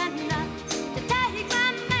woman enough to take my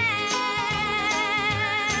man.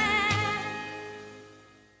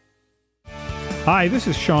 Hi, this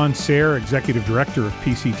is Sean Sayre, Executive Director of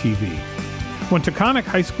PCTV. When Taconic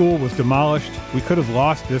High School was demolished, we could have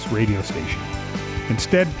lost this radio station.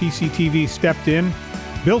 Instead, PCTV stepped in,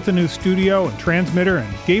 built a new studio and transmitter,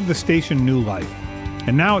 and gave the station new life.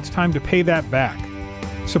 And now it's time to pay that back.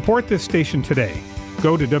 Support this station today.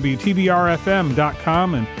 Go to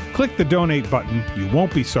WTBRFM.com and click the donate button. You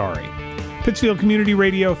won't be sorry. Pittsfield Community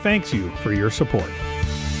Radio thanks you for your support.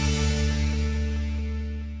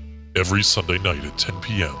 Every Sunday night at 10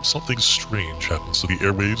 p.m., something strange happens to the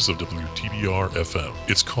airwaves of WTBR-FM.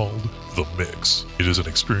 It's called The Mix. It is an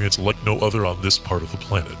experience like no other on this part of the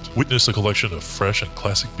planet. Witness a collection of fresh and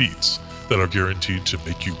classic beats that are guaranteed to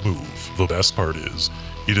make you move. The best part is,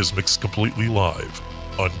 it is mixed completely live,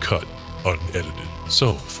 uncut, unedited.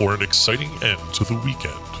 So, for an exciting end to the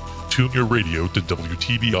weekend, tune your radio to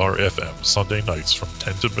WTBR-FM Sunday nights from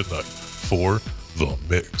 10 to midnight for The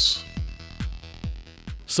Mix.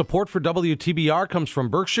 Support for WTBR comes from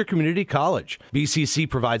Berkshire Community College. BCC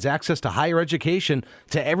provides access to higher education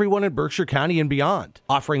to everyone in Berkshire County and beyond,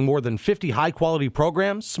 offering more than 50 high-quality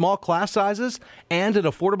programs, small class sizes, and an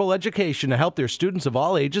affordable education to help their students of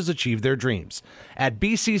all ages achieve their dreams. At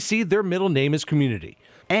BCC, their middle name is Community.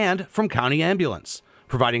 And from County Ambulance,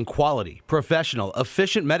 providing quality, professional,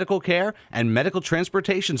 efficient medical care and medical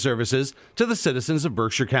transportation services to the citizens of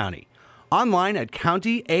Berkshire County. Online at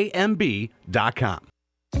countyamb.com.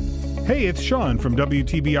 Hey, it's Sean from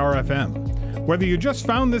WTBR-FM. Whether you just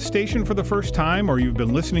found this station for the first time or you've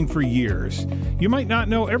been listening for years, you might not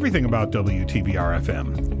know everything about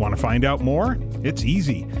WTBR-FM. Want to find out more? It's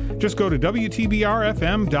easy. Just go to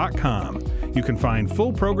WTBRFM.com. You can find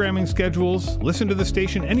full programming schedules, listen to the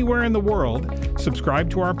station anywhere in the world, subscribe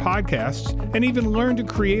to our podcasts, and even learn to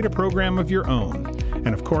create a program of your own.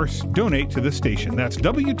 And of course, donate to the station. That's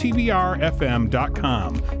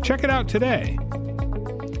WTBRFM.com. Check it out today.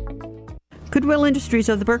 Goodwill Industries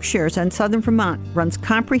of the Berkshires and Southern Vermont runs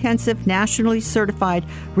comprehensive, nationally certified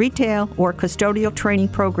retail or custodial training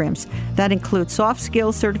programs that include soft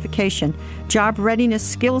skills certification, job readiness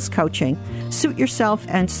skills coaching, suit yourself,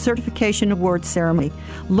 and certification award ceremony.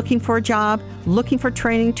 Looking for a job? Looking for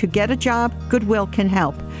training to get a job? Goodwill can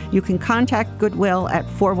help. You can contact Goodwill at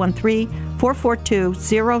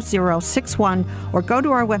 413-442-0061 or go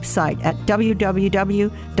to our website at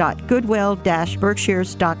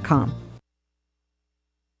www.goodwill-berkshires.com.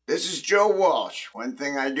 This is Joe Walsh. One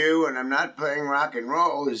thing I do when I'm not playing rock and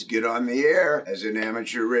roll is get on the air as an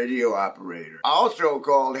amateur radio operator. Also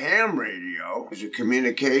called ham radio, is a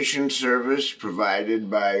communication service provided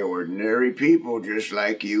by ordinary people just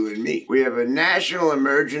like you and me. We have a national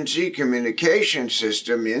emergency communication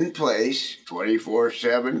system in place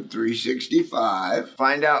 24/7, 365.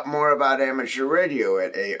 Find out more about amateur radio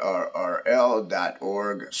at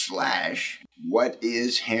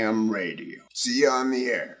arrl.org/whatishamradio. See you on the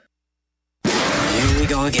air. Here we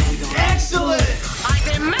go again. Excellent! I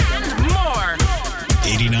demand more!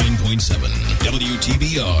 89.7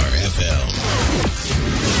 WTBR FM.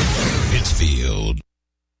 Pittsfield.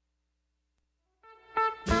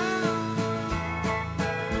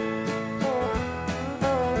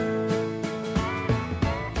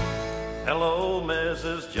 Hello,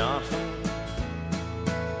 Mrs. Johnson,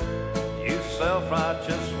 you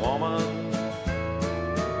self-righteous woman,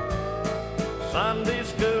 Sunday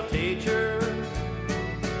school teacher,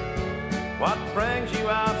 what brings you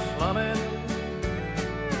out slumming?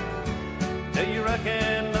 Do you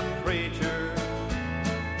reckon the preacher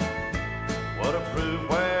would approve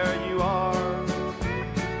where you are?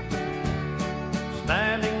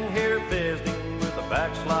 Standing here visiting with a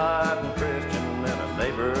backsliding Christian in a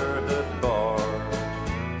neighborhood bar.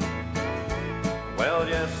 Well,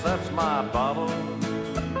 yes, that's my bottle,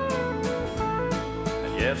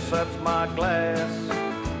 and yes, that's my glass,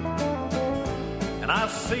 and I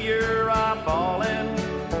see you're eyeballing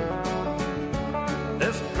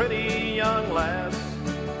this pretty young lass.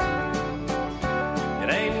 It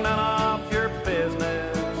ain't none of your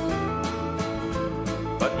business,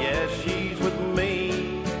 but yes, she's with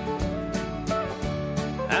me,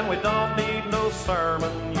 and we don't need no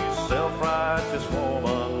sermon, you self-righteous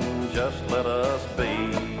woman, just let us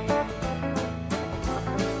be.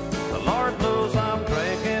 The Lord knows I'm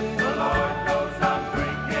drinking, the Lord knows I'm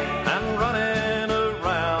drinking, and running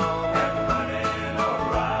around,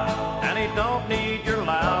 and he don't need your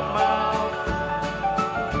loud mouth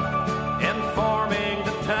informing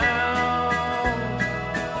the town.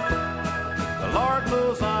 The Lord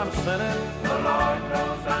knows I'm sinning, the Lord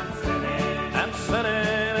knows I'm sinning, and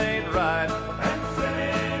sinning ain't right,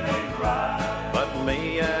 but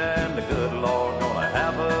me and the good Lord gonna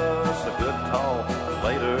have us a good talk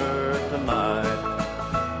later tonight.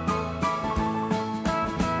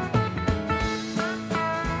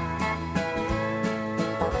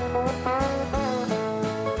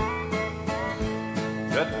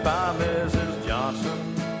 Goodbye, Mrs. Johnson,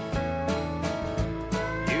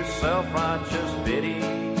 you self-righteous biddy.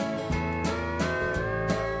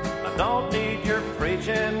 I don't need your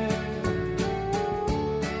preaching,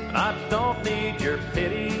 I don't need your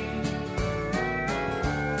pity.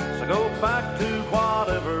 So go back to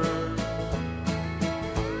whatever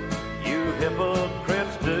you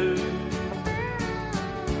hypocrites do.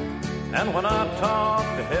 And when I talk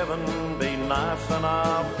to heaven, be nice and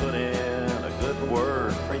I'll put in a good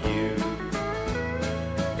word for you.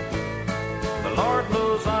 The Lord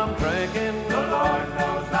knows I'm drinking, the Lord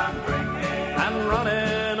knows I'm drinking, and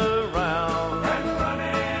running around,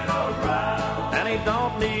 and he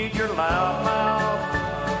don't need your loud mouth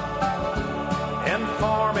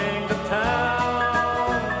informing the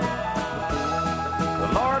town.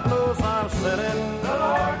 The Lord knows I'm sinning, the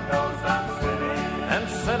Lord knows I'm sinning, and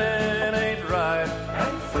sinning ain't right,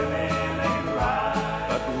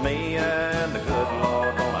 but me and the good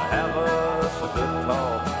Lord gonna have us a good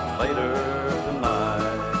talk later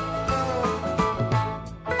tonight.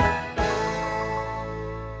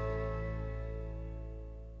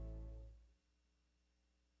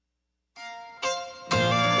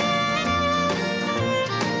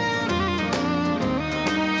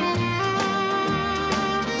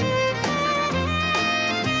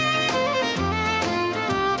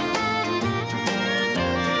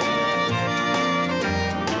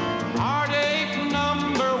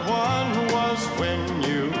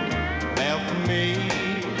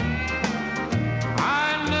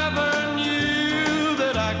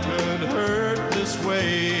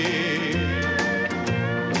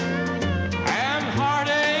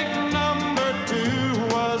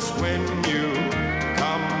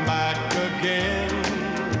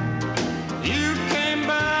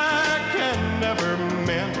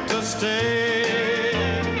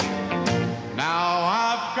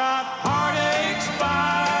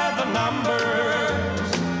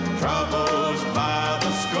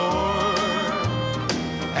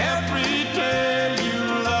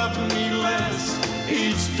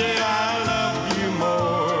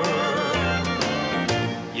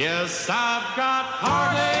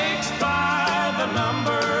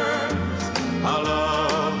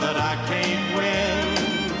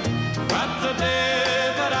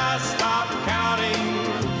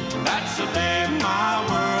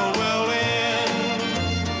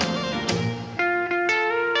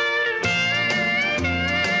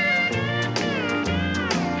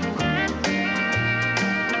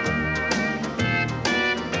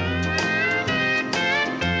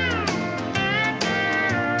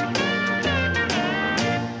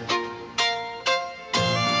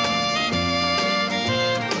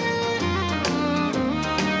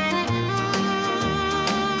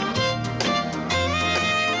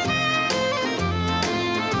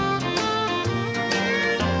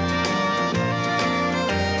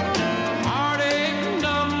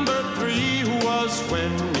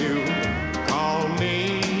 when you called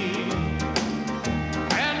me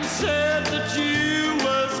and said that you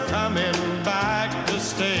was coming back to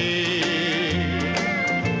stay.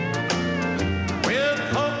 With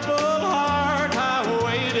hopeful heart I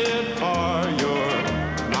waited for your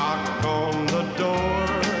knock on the door.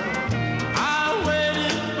 I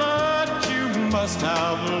waited, but you must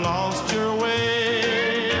have lost your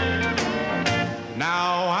way.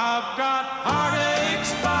 Now I've got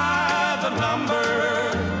heartaches by the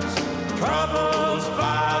numbers, troubles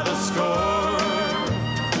by the score.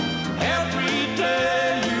 Every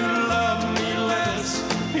day you love me less,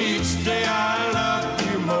 each day I love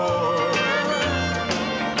you more.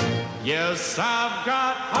 Yes, I've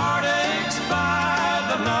got heartaches by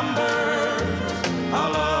the numbers, a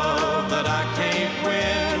love that I can't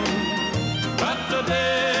win. But the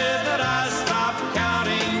day that I stop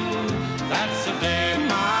counting, that's the day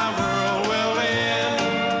my world will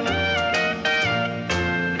end.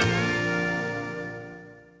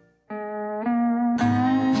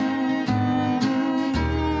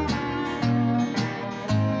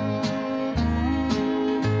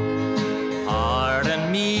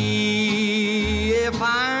 Pardon me if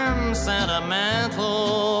I'm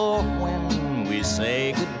sentimental when we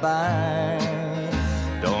say goodbye.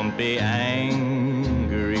 Don't be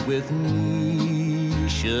angry with me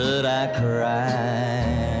should I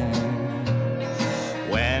cry.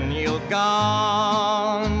 When you're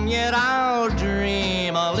gone, yet I'll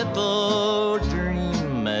dream a little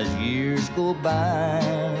dream as years go by.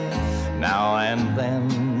 Now and then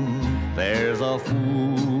there's a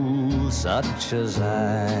fool such as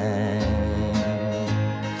I.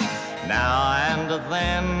 Now and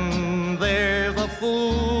then there's a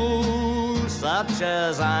fool such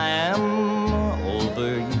as I am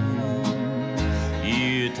over you.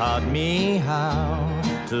 You taught me how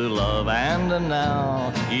to love, and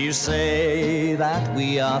now you say that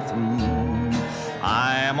we are through.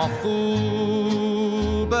 I am a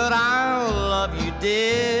fool, but I'll love you,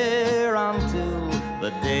 dear, until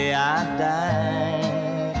the day I die.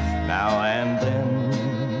 Now and then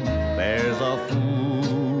there's a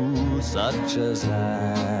fool such as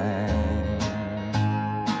I.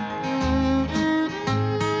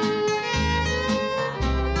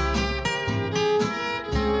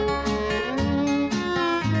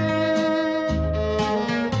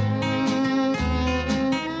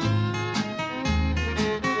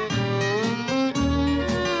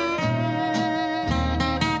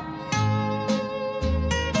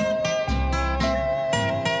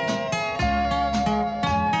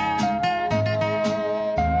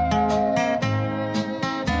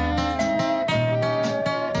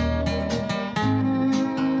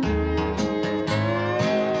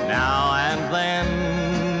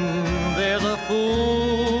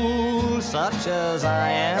 Such as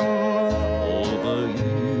I am over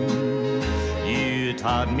you. You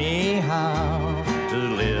taught me how to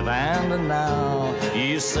live, and now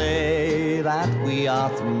you say that we are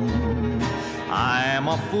through. I am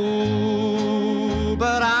a fool,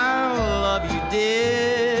 but I'll love you,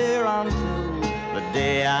 dear, until the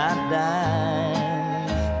day I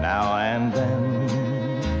die. Now and then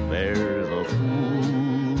there's a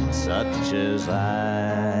fool such as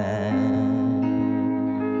I.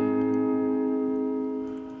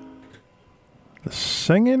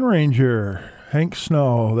 Singing Ranger, Hank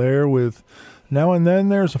Snow, there with Now and Then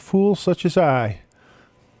There's a Fool Such as I.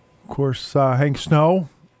 Of course, Hank Snow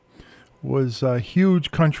was a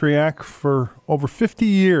huge country act for over 50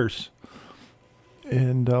 years.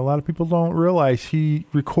 And a lot of people don't realize he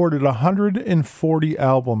recorded 140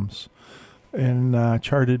 albums and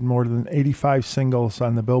charted more than 85 singles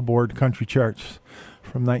on the Billboard country charts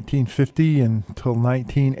from 1950 until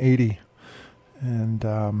 1980.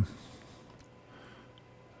 And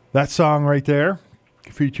that song right there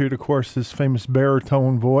featured, of course, his famous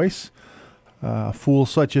baritone voice, Fool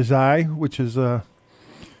Such as I, which is a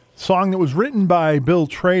song that was written by Bill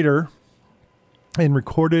Trader and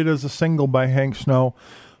recorded as a single by Hank Snow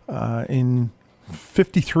in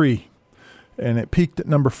 1953. And it peaked at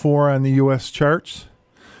number 4 on the U.S. charts.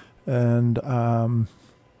 And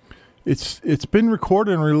it's been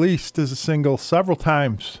recorded and released as a single several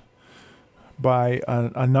times by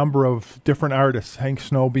a number of different artists, Hank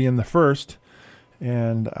Snow being the first.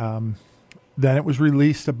 And then it was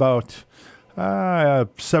released about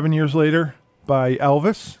 7 years later by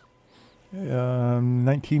Elvis.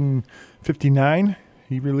 1959,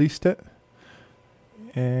 he released it.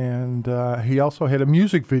 And he also had a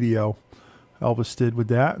music video, Elvis did, with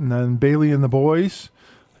that. And then Bailey and the Boys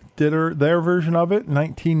did their version of it in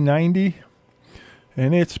 1990.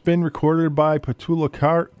 And it's been recorded by Petula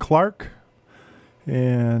Clark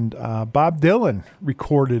And Bob Dylan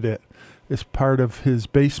recorded it as part of his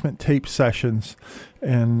basement tape sessions.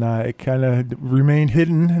 And it kind of remained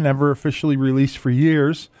hidden, never officially released for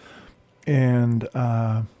years. And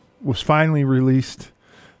was finally released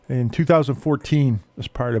in 2014 as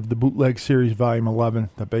part of the Bootleg Series Volume 11,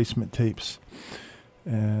 the basement tapes.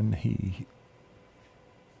 And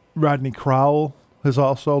Rodney Crowell has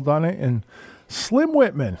also done it, and Slim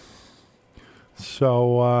Whitman.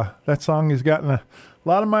 So that song has gotten a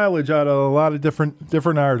lot of mileage out of a lot of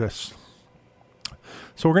different artists.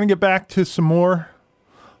 So we're going to get back to some more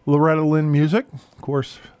Loretta Lynn music, of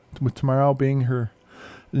course, with tomorrow being her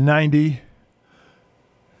 90th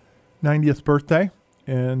birthday.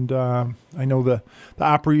 And I know the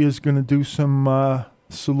Opry is going to do some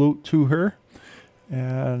salute to her.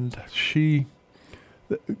 And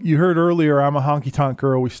you heard earlier, I'm a Honky Tonk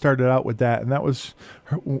Girl. We started out with that, and that was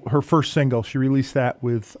her first single. She released that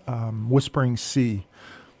with Whispering Sea.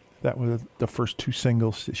 That was the first two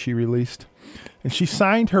singles that she released. And she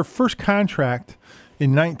signed her first contract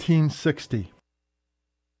in 1960.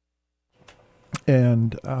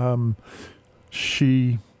 And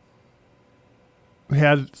she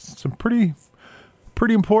had some pretty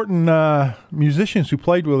important musicians who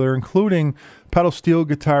played with her, including pedal steel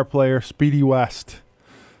guitar player Speedy West.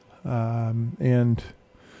 And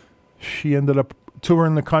she ended up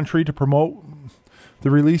touring the country to promote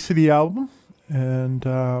the release of the album.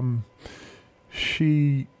 And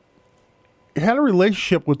she had a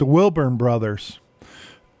relationship with the Wilburn Brothers.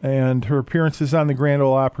 And her appearances on the Grand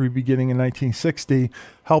Ole Opry beginning in 1960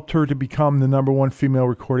 helped her to become the #1 female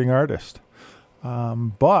recording artist.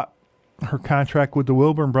 But her contract with the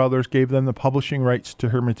Wilburn Brothers gave them the publishing rights to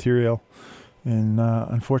her material. And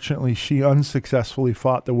unfortunately, she unsuccessfully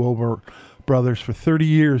fought the Wilburn Brothers for 30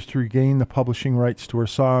 years to regain the publishing rights to her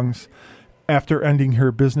songs after ending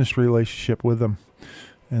her business relationship with them.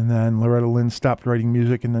 And then Loretta Lynn stopped writing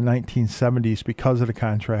music in the 1970s because of the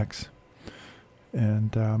contracts.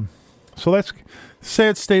 And so that's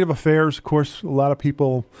sad state of affairs. Of course, a lot of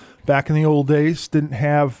people back in the old days didn't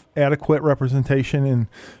have adequate representation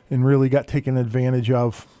and really got taken advantage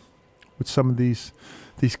of with some of these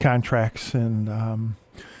contracts. And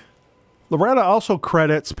Loretta also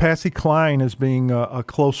credits Patsy Cline as being a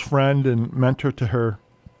close friend and mentor to her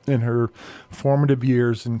in her formative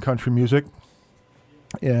years in country music.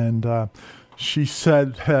 And she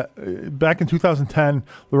said back in 2010,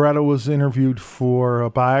 Loretta was interviewed for a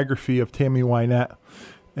biography of Tammy Wynette.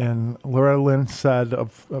 And Loretta Lynn said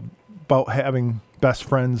about having best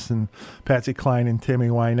friends and Patsy Cline and Tammy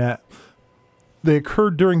Wynette, they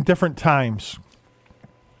occurred during different times.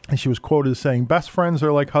 And she was quoted as saying, "Best friends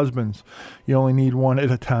are like husbands. You only need one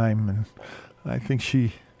at a time." And I think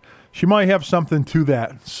she might have something to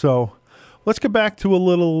that. So let's get back to a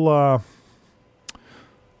little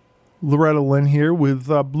Loretta Lynn here with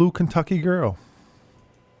Blue Kentucky Girl.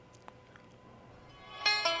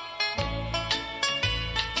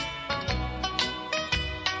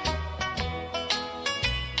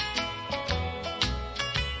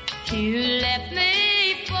 You left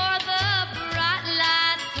me for the bright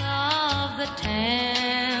lights of the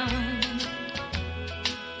town.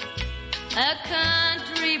 A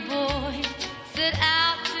country boy set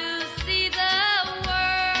out to see the world.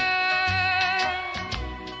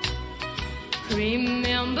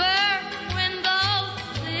 Remember when those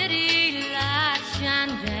city lights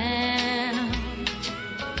shine down?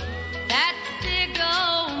 That big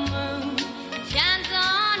old moon shines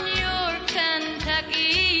on your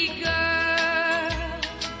Kentucky girl.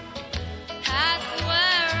 I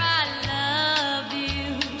swear I love you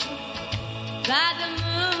by the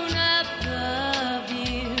moon above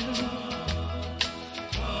you.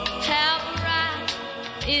 How bright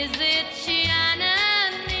is it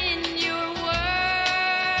shining in your world?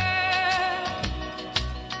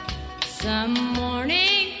 Some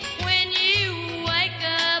morning when you wake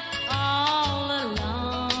up all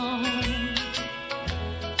alone,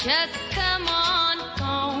 just come on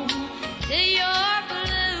home to your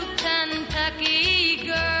blue Kentucky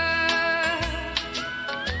girl.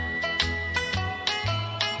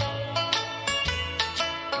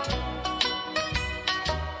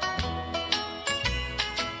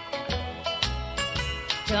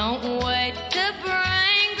 Don't wait to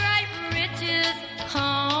bring great riches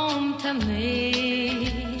home to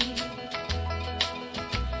me.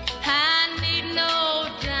 I need no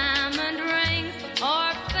diamond rings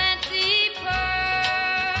or fancy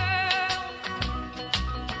pearls.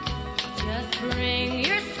 Just bring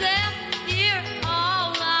yourself, dear,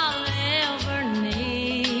 all I'll ever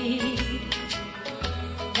need.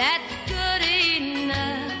 That's good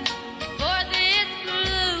enough for this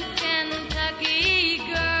blue Kentucky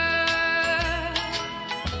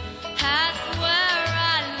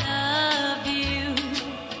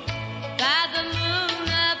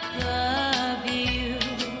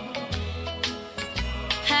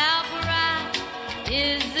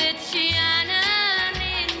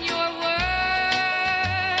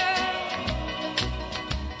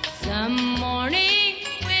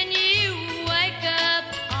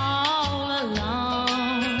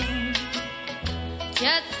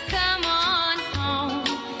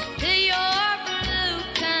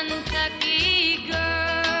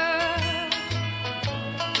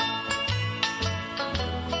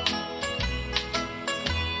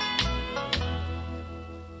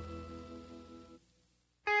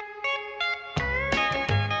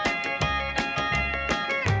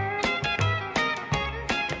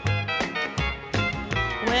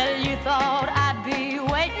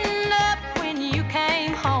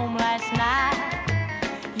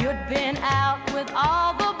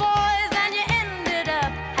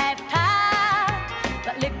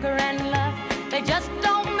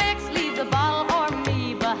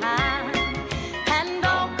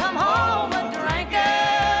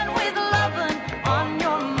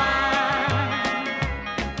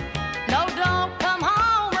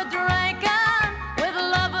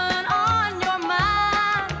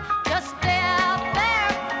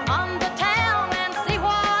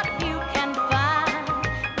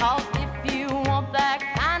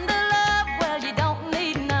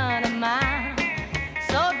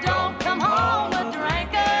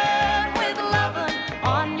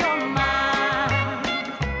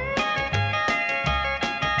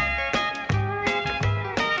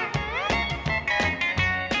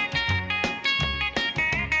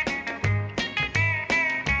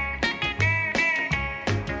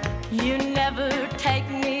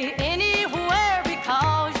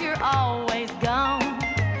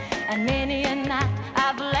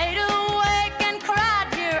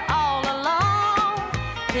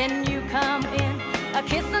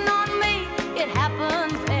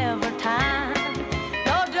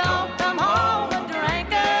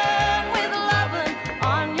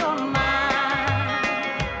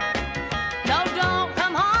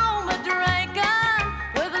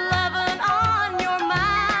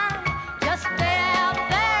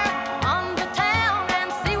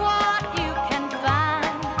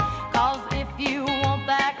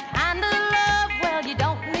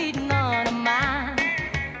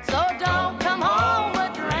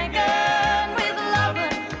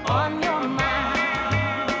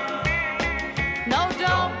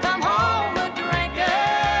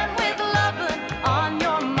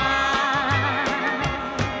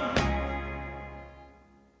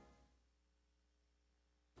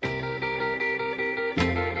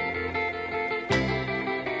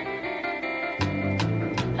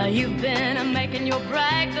You've been making your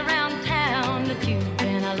brags around town that you've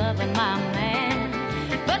been loving my man.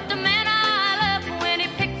 But the man I love, when he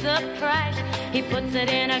picks up trash, he puts it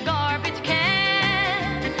in a garbage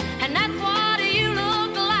can. And that's what you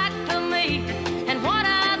look like to me. And what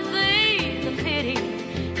I see is a pity.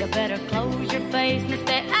 You better close your face and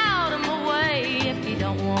stay out of my way if you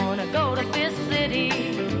don't want to go to Fifth City.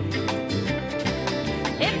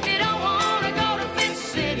 If you don't want to go to Fifth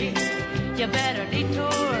City, you better detour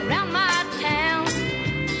around my town.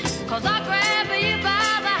 'Cause I'll grab you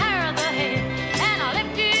by the hair of the head and I'll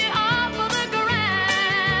lift you off of the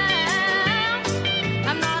ground.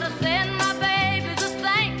 I'm not a saying my baby's a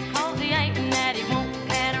saint, 'cause he ain't and that he won't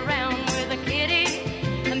cat around with a kitty.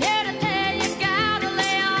 I'm here to tell you, gotta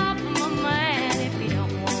lay off of my man if you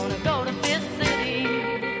don't want to go to Fifth City.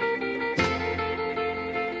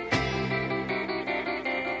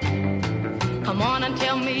 Come on and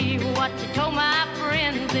tell me what you told my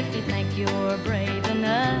friends if you think you're brave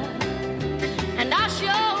enough. And I'll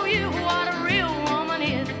show you what a real woman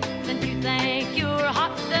is, since you think you're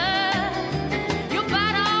hot stuff. You'll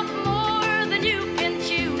bite off more than you can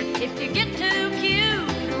chew if you get too cute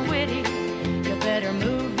or witty. You better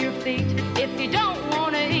move your feet if you don't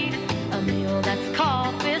want to eat a meal that's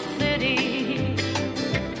called Fifth City.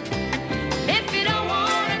 If you don't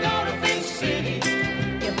want to go to Fifth City,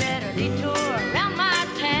 you better detour around my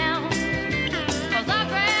town. 'Cause I'll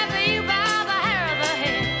grab you by the hair of the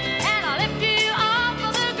head and I'll lift you off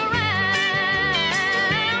of the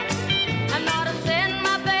ground. I'm not a saying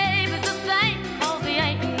my baby's a saint, 'cause he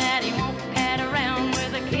ain't and that he won't cat around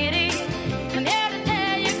with a kitty. I'm here to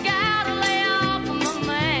tell you, gotta lay off of my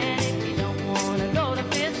man if you don't want to go to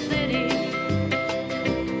Fifth City.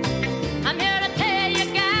 I'm here to tell you,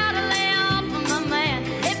 gotta lay off of my man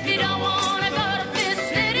if you don't want to go to Fifth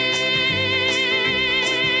City.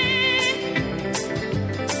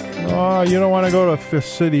 Oh, you don't want to go to Fifth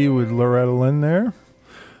City with Loretta Lynn there.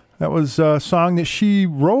 That was a song that she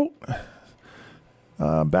wrote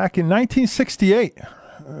back in 1968.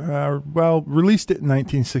 Released it in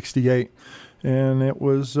 1968. And it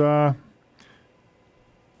was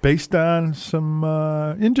based on some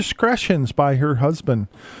indiscretions by her husband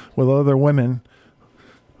with other women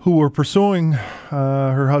who were pursuing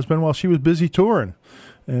her husband while she was busy touring.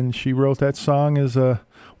 And she wrote that song as a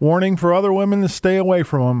warning for other women to stay away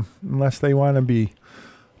from him unless they want to be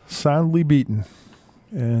soundly beaten.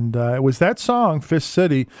 And it was that song, Fifth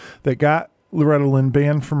City, that got Loretta Lynn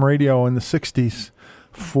banned from radio in the 60s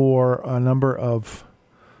for a number of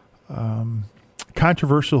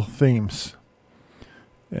controversial themes.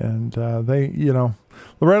 And Loretta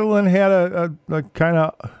Lynn had a kind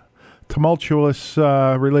of tumultuous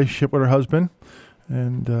relationship with her husband.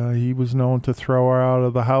 And he was known to throw her out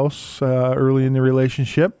of the house early in the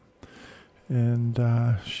relationship. And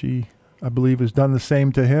she, I believe, has done the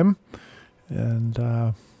same to him. And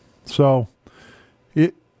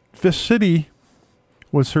Fifth City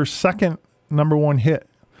was her second number one hit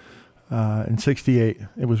in 68.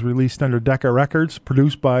 It was released under Decca Records,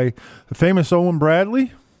 produced by the famous Owen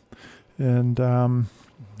Bradley. And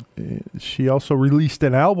she also released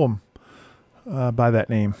an album by that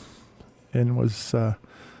name. And was the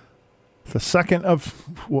second of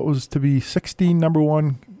what was to be 16 number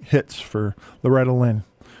one hits for Loretta Lynn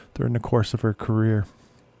during the course of her career.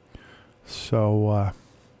 So,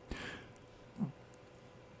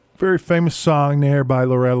 very famous song there by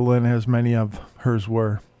Loretta Lynn, as many of hers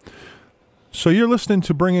were. So you're listening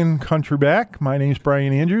to Bringing Country Back. My name's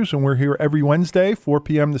Brian Andrews, and we're here every Wednesday, 4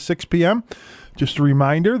 p.m. to 6 p.m. Just a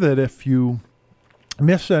reminder that if you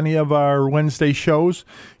miss any of our Wednesday shows,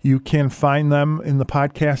 you can find them in the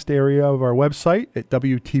podcast area of our website at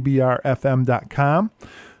WTBRFM.com.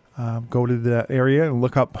 Go to that area and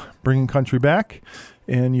look up Bringing Country Back,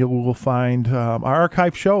 and you will find our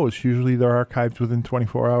archive shows. Usually they're archived within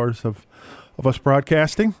 24 hours of us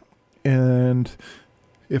broadcasting. And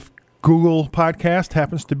if Google Podcast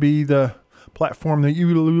happens to be the platform that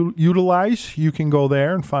you utilize, you can go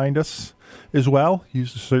there and find us as well.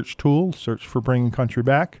 Use the search tool, search for Bringing Country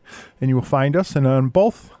Back, and you will find us. And on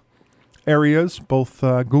both areas, both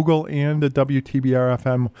Google and the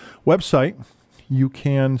WTBR-FM website, you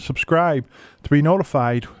can subscribe to be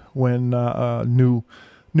notified when a new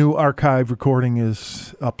archive recording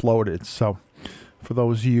is uploaded. So for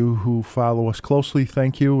those of you who follow us closely,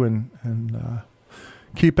 thank you, and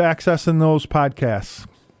keep accessing those podcasts.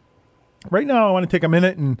 Right now, I want to take a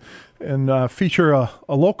minute and feature a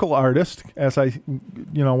local artist. As I,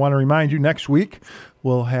 want to remind you, next week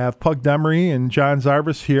we'll have Pug Demery and John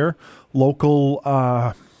Zarvis here, local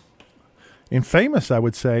and famous, I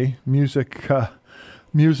would say, music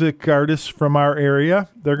music artists from our area.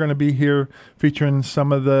 They're going to be here featuring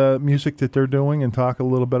some of the music that they're doing and talk a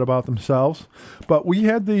little bit about themselves. But we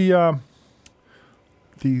had the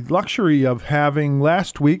luxury of having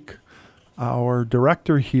last week our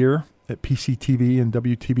director here at PCTV and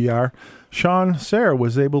WTBR, Sean Sayre,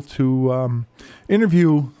 was able to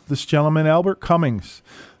interview this gentleman, Albert Cummings.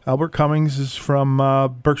 Albert Cummings is from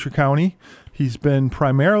Berkshire County. He's been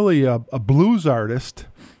primarily a blues artist,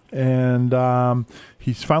 and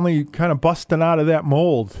he's finally kind of busting out of that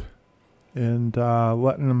mold and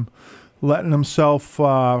letting himself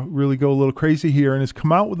really go a little crazy here, and has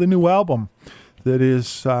come out with a new album that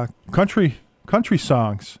is country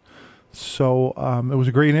songs. So it was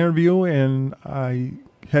a great interview, and I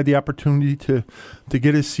had the opportunity to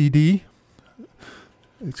get his CD.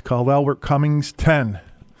 It's called Albert Cummings 10.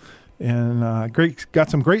 And got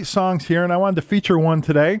some great songs here, and I wanted to feature one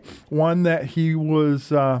today, one that he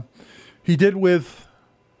did with,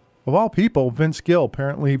 of all people, Vince Gill.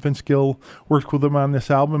 Apparently Vince Gill worked with him on this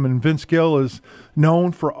album, and Vince Gill is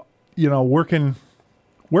known for, working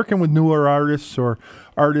with newer artists or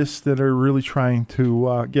artists that are really trying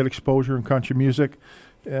to get exposure in country music.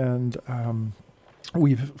 And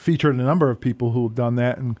we've featured a number of people who have done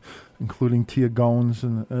that, including Tia Gones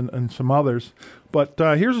and some others. But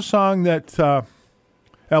here's a song that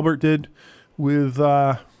Albert did with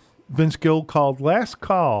Vince Gill called Last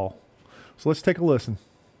Call. So let's take a listen.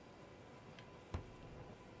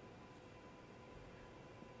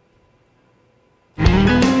 Well,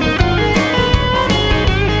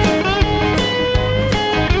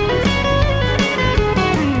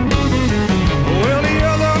 the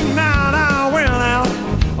other night I went out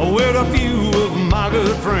with a few of my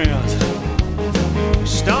good friends.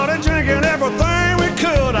 Started drinking everything we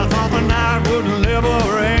could. I thought the night would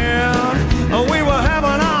never end. We were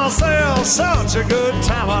having ourselves such a good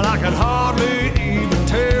time, but I could hardly even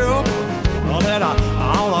tell that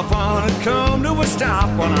all the fun had come to a stop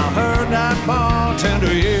when I heard that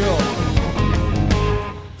bartender yell.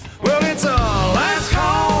 Well, it's a last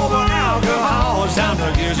call for alcohol. It's time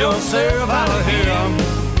to get yourself out of here.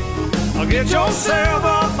 Get yourself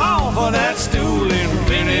up off of that stool and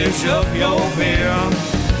finish up your beer.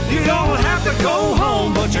 You don't have to go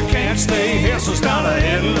home, but you can't stay here, so start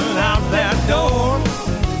heading out that door.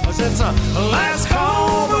 'Cause it's a last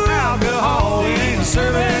call for alcohol. We ain't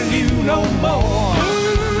serving you no more.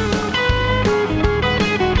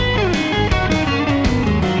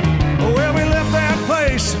 Well, we left that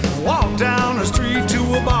place, walked down the street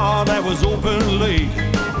to a bar that was open late.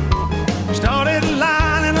 Started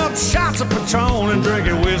lining up shots of Patron and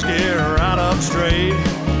drinking whiskey right up straight.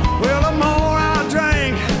 Well, the more I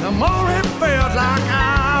drank, the more it felt like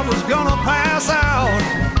I was gonna pass out.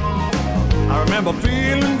 I remember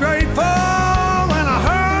feeling grateful when I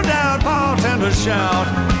heard that bartender shout.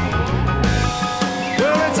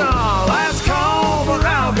 Well, it's our last call for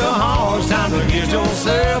alcohol. It's time to get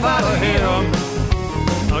yourself out of here.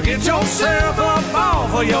 Get yourself up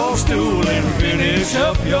off of your stool and finish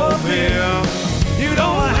up your beer. You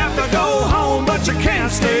don't have to go home, but you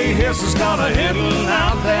can't stay here, so start heading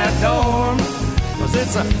out that door. 'Cause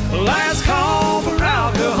it's a last call for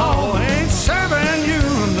alcohol. Ain't serving you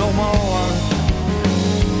no more.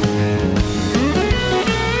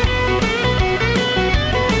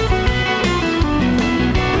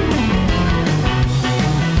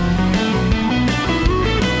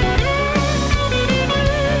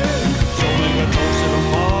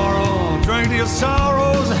 Drink your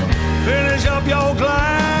sorrows, finish up your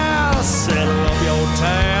glass, settle up your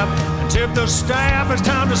tab, and tip the staff. It's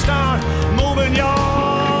time to start moving your.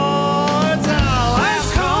 It's our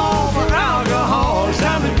last call for alcohol. It's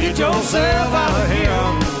time to get yourself out of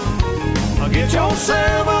here. Get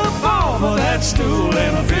yourself up off of that stool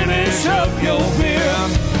and finish up your beer.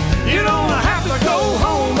 You don't have to go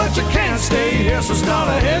home, but you can't stay here, so start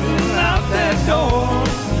heading out that door.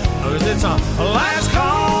 'Cause it's a last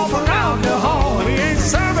call for alcohol, and he ain't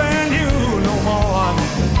serving you no more.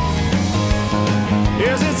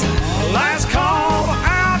 Yes, it's a last call for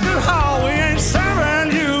alcohol, we ain't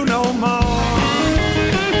serving you no more.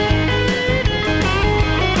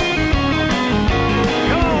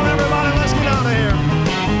 Come on, everybody, let's get out of here.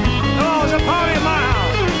 Come on, it's a party in my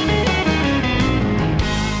house.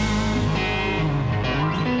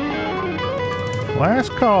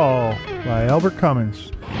 Last Call by Albert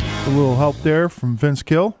Cummings. A little help there from Vince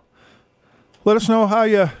Gill. Let us know how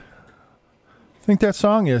you think that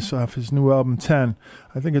song is off his new album 10.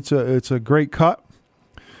 I think it's a great cut.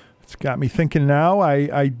 It's got me thinking now.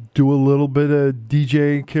 I do a little bit of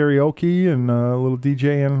DJ karaoke and a little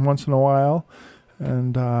DJing once in a while.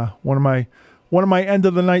 And one of my One of my end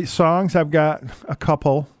of the night songs, I've got a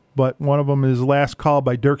couple, but one of them is Last Call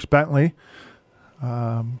by Dierks Bentley.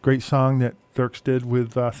 Great song that Dierks did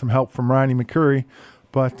with some help from Ronnie McCurry.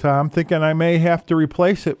 But I'm thinking I may have to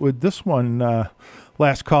replace it with this one,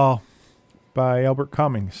 Last Call by Albert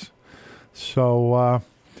Cummings. So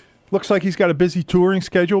looks like he's got a busy touring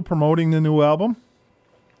schedule promoting the new album.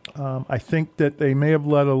 I think that they may have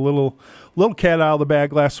let a little cat out of the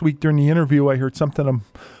bag last week during the interview. I heard something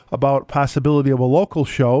about possibility of a local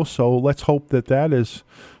show, so let's hope that that is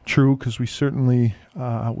true, because we certainly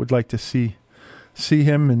would like to see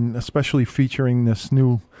him, and especially featuring this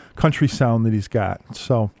new country sound that he's got.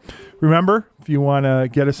 So remember, if you want to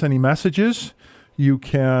get us any messages, you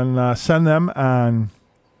can send them on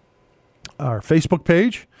our Facebook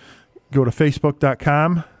page. Go to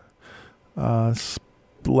facebook.com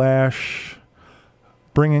 /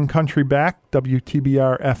 Bringing Country Back,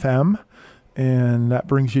 WTBR FM, and that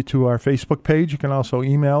brings you to our Facebook page. You can also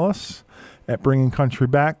email us at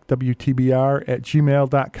bringingcountryback, WTBR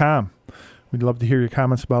 @gmail.com. We'd love to hear your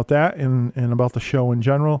comments about that and about the show in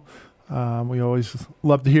general. We always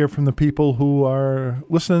love to hear from the people who are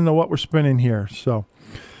listening to what we're spinning here. So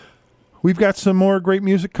we've got some more great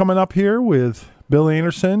music coming up here with Bill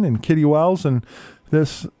Anderson and Kitty Wells, and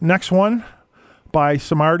this next one by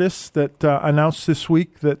some artists that announced this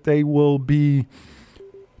week that they will be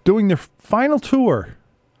doing their final tour,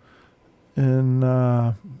 and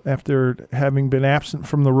after having been absent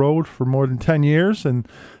from the road for more than 10 years, and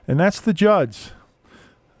that's the Judds.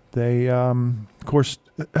 They, of course,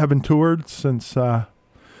 haven't toured since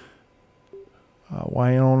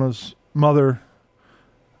Wyona's mother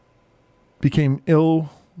became ill,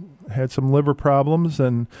 had some liver problems,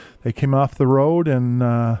 and they came off the road,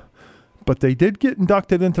 and but they did get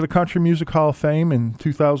inducted into the Country Music Hall of Fame in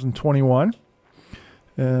 2021.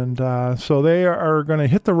 And so they are going to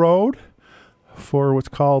hit the road for what's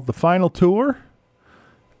called the final tour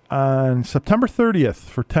on September 30th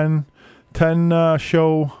for 10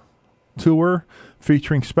 show tour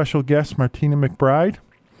featuring special guest Martina McBride.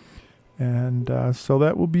 And so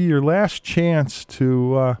that will be your last chance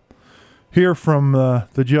to hear from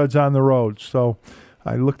the Judds on the road. So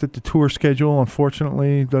I looked at the tour schedule.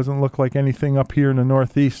 Unfortunately, it doesn't look like anything up here in the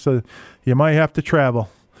Northeast, so you might have to travel.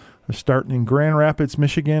 They're starting in Grand Rapids,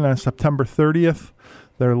 Michigan on September 30th.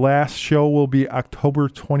 Their last show will be October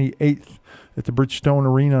 28th at the Bridgestone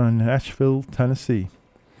Arena in Nashville, Tennessee.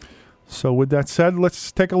 So with that said,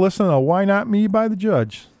 let's take a listen to Why Not Me by the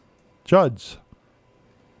Judds.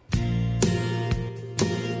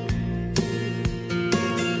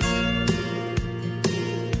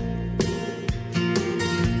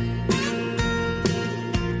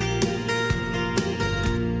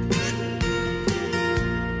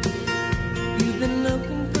 You've been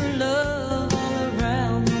looking for love all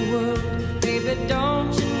around the world. Baby,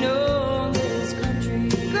 don't you know this country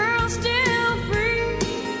girl's still free?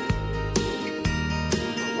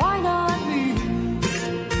 Why not me?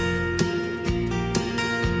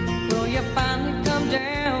 Well, you finally come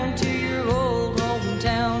down to your old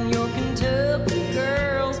hometown. Your Kentucky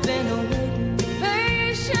girl's been waiting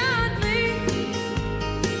patiently.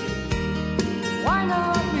 Why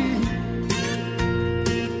not me?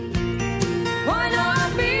 Why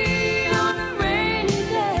not me on a rainy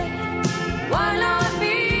day? Why not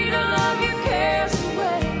me to love your cares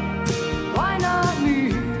away? Why not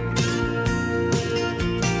me?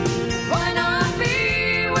 Why not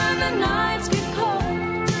me when the nights get cold?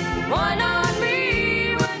 Why not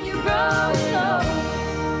me when you grow old?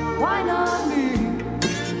 Why not me?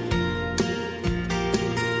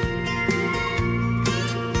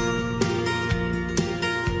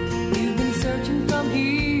 You've been searching from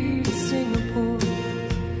here to Singapore.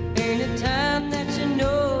 Ain't a time that you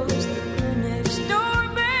notice the girl next door,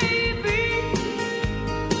 baby.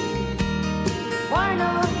 Why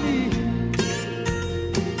not me?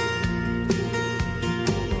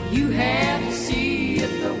 You have to see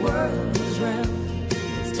if the world is round.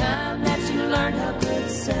 It's time that you learn how good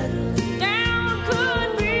settling down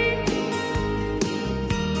could be.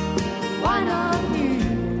 Why not me?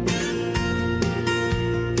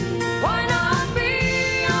 Why not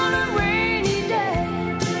me on a rainy day?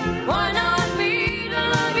 Why not me to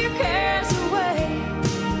love your cares away?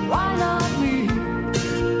 Why not me?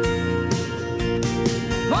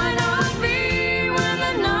 Why not me when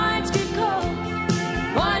the nights get cold?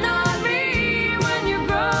 Why not me when you're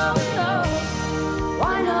growing old?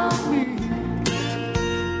 Why not me?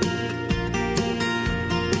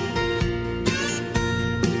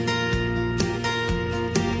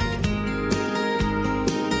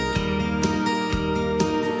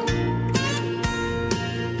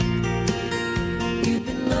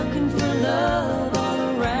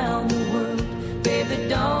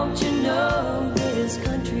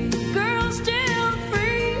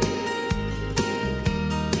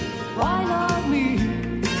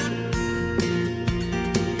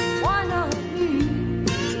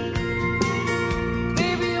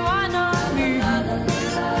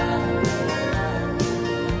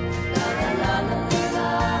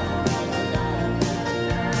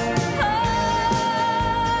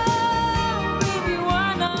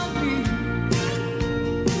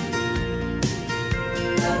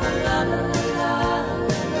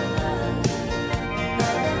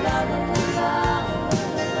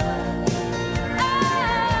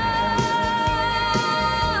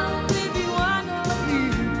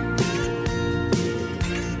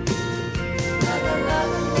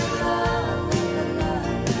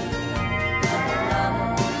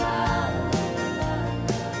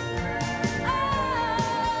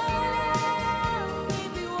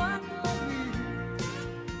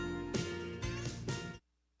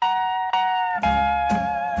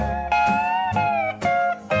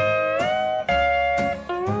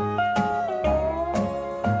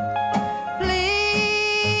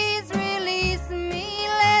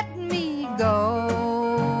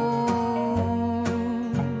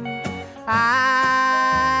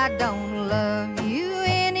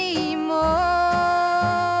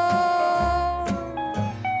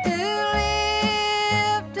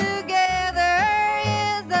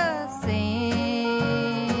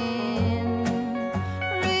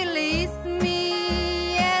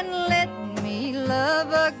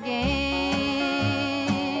 again.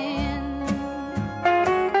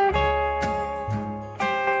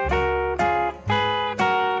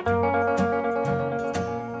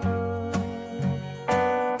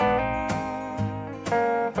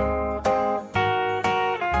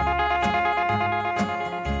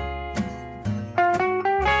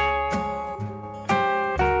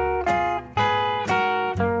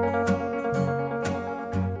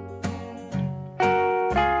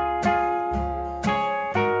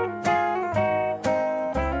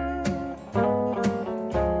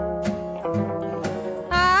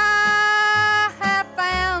 I have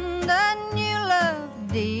found a new love,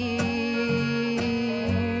 dear,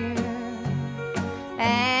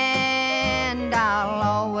 and I'll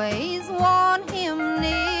always want him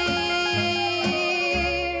near.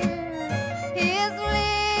 His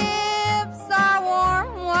lips are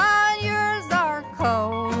warm while yours are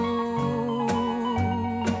cold.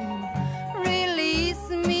 Release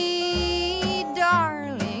me,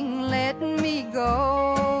 darling, let me go.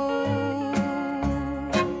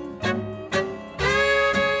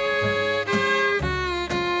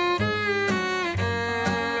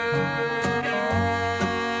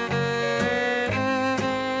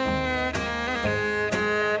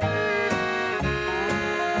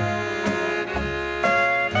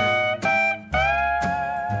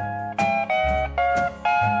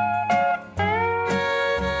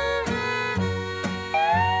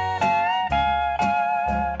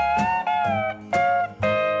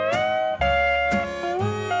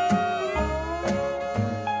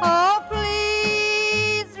 Oh,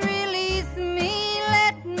 please release me,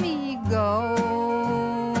 let me go.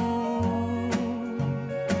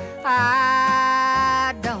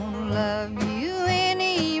 I don't love you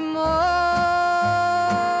anymore.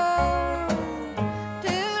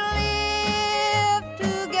 To live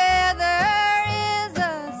together is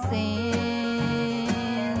a sin.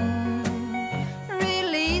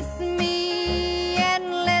 Release me and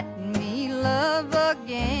let me love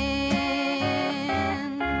again.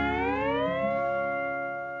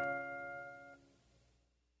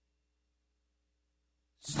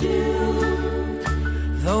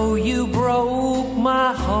 Though you broke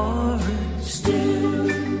my heart, still,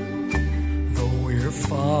 though we're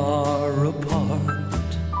far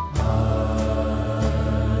apart, I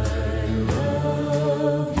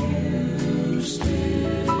love you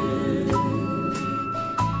still.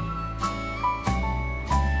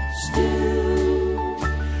 Still,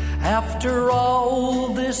 after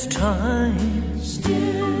all this time,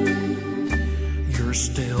 still, you're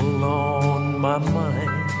still on my mind.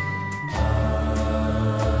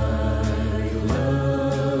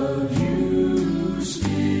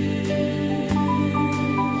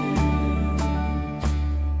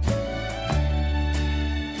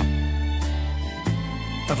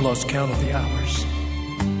 I've lost count of the hours,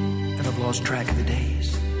 and I've lost track of the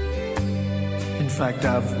days. In fact,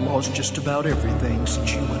 I've lost just about everything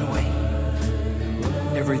since you went away.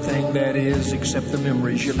 Everything, that is, except the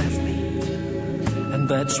memories you left me. And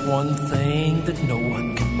that's one thing that no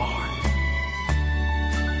one can mar.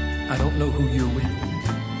 I don't know who you're with.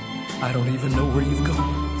 I don't even know where you've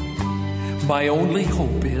gone. My only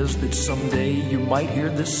hope is that someday you might hear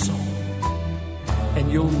this song, and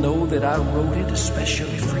you'll know that I wrote it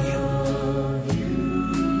especially for you.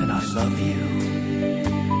 And I love you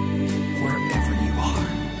wherever you are.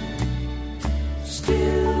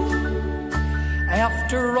 Still,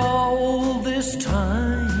 after all this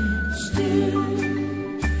time, still,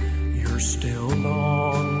 you're still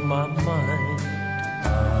on my mind.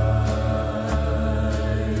 I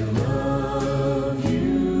love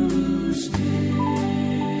you still.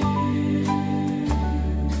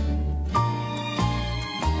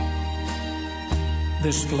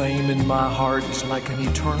 This flame in my heart is like an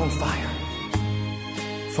eternal fire.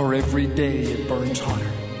 For every day it burns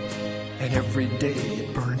hotter, and every day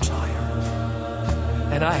it burns higher.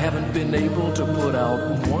 And I haven't been able to put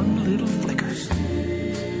out one little flicker,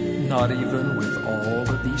 not even with all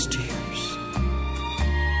of these tears.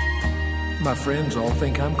 My friends all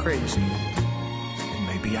think I'm crazy, and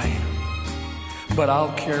maybe I am. But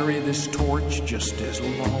I'll carry this torch just as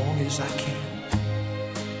long as I can.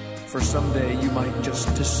 For someday you might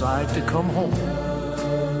just decide to come home,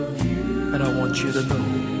 and I want you to know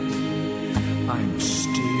I'm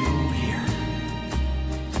still here.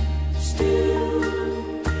 Still,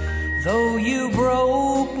 though you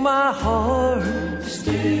broke my heart,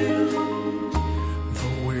 still,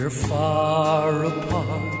 though we're far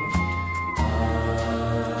apart, I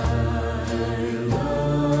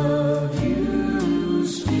love you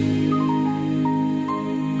still.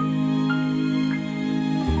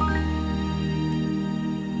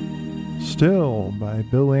 Still by by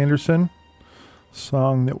Bill Anderson.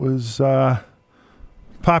 Song that was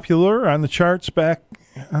popular on the charts back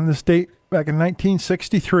on this date back in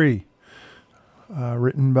 1963.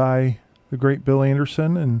 Written by the great Bill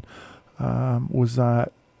Anderson and was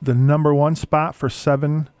the number one spot for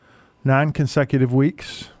 7 non-consecutive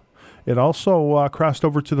weeks. It also crossed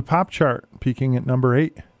over to the pop chart, peaking at number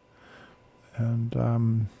 8.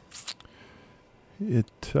 And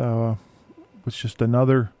it was just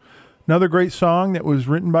another great song that was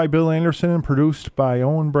written by Bill Anderson and produced by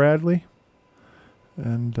Owen Bradley.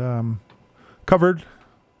 And covered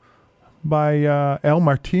by Al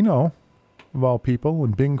Martino, of all people,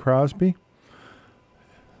 and Bing Crosby.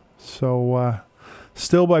 So,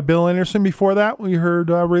 still by Bill Anderson. Before that, we heard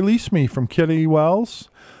Release Me from Kitty Wells.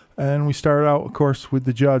 And we started out, of course, with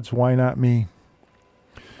the Judds, Why Not Me?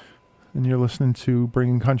 And you're listening to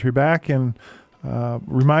Bringing Country Back. And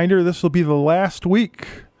reminder, this will be the last week.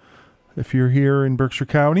 If you're here in Berkshire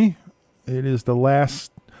County, it is the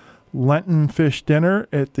last Lenten fish dinner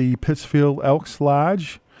at the Pittsfield Elks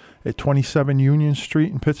Lodge at 27 Union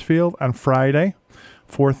Street in Pittsfield on Friday,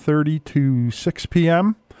 4:30 to 6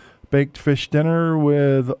 p.m. Baked fish dinner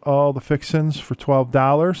with all the fixins for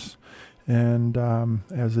 $12. And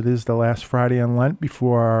as it is the last Friday on Lent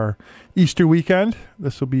before our Easter weekend,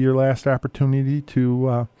 this will be your last opportunity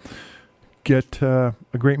to get a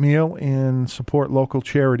great meal and support local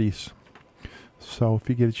charities. So if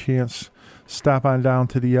you get a chance, stop on down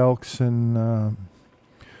to the Elks and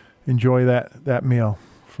enjoy that meal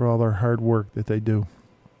for all their hard work that they do.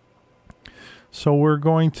 So we're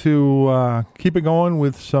going to keep it going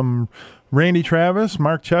with some Randy Travis,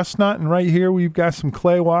 Mark Chestnut, and right here we've got some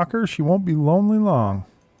Clay Walker. She Won't Be Lonely Long.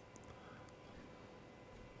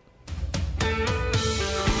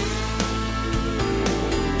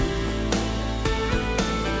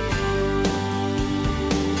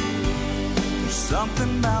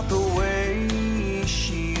 Something about the way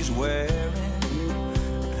she's wearing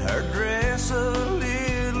her dress a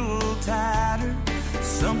little tighter.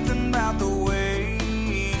 Something about the way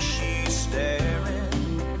she's staring.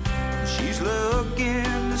 She's looking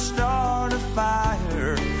to start a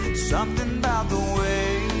fire. Something about the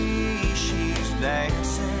way she's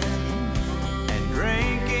dancing and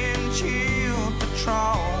drinking chill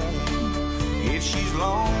Patron. If she's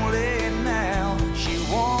lonely now, she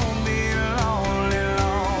won't be lonely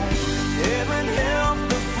long. Heaven help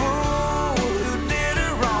the fool who did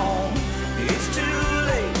her wrong. It's too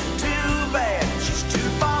late, too bad, she's too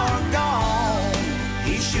far gone.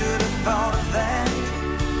 He should have thought of that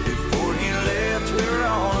before he left her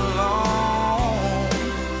all alone.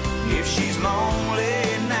 If she's lonely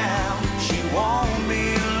now, she won't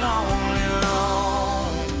be lonely long.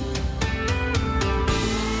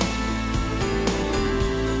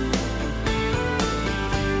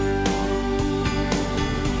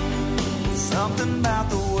 Something about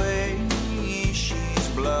the way she's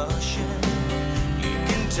blushing. You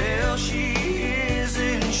can tell she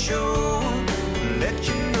isn't sure. Let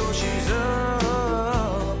you know she's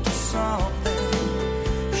up to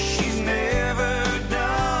something she's never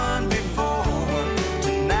done before.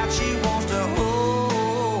 Tonight she wants to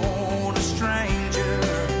hold a stranger,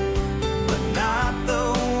 but not the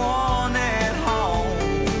one at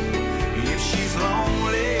home. If she's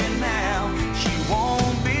lonely now, she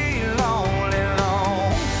won't be lonely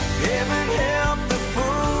long. Heaven help the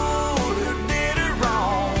fool who did her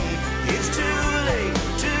wrong. It's too late,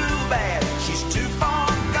 too bad,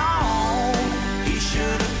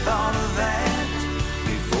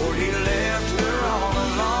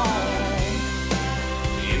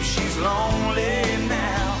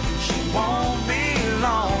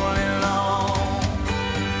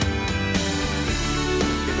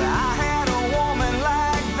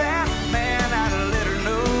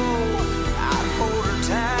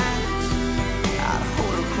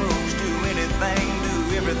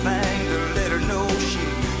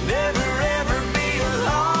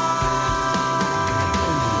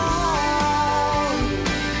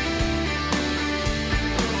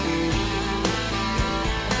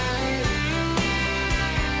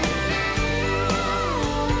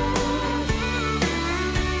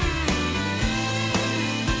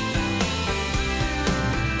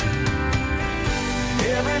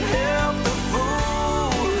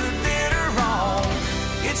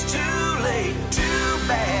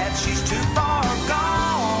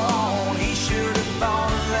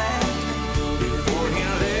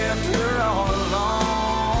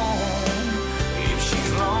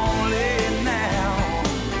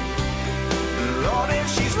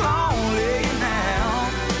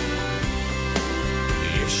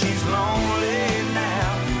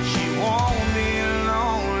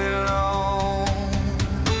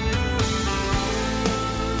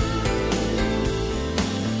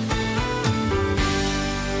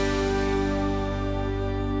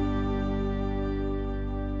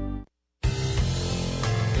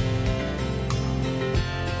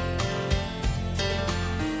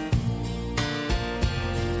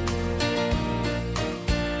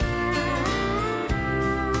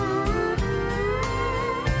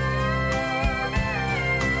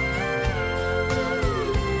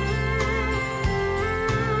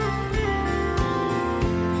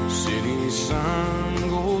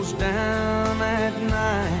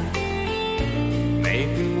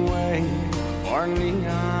 are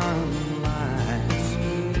neon lights.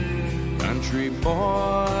 Country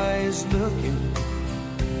boys looking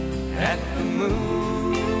at the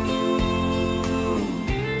moon.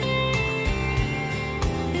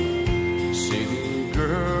 City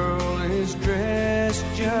girl is dressed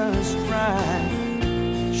just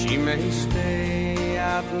right. She may stay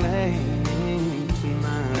out late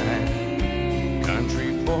tonight.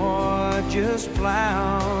 Country boy just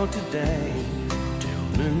plowed today till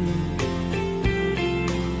noon.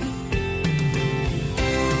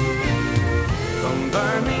 From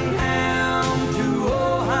Birmingham to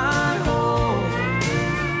Ohio,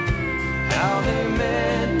 how they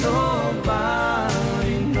met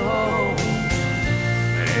nobody knows.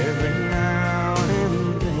 But every now and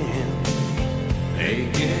then they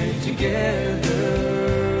get together.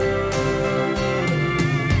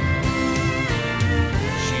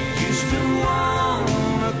 She used to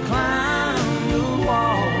wanna climb the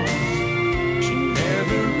walls. She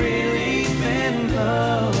never really been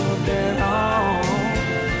loved at all.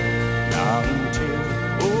 Not until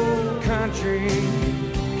old country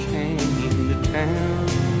came to town.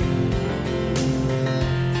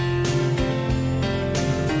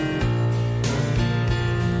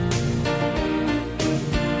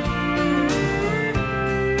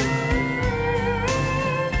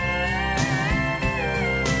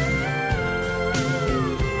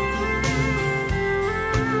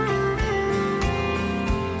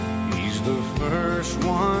 He's the first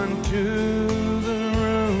one to the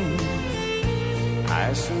room.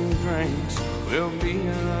 Ice and drinks will be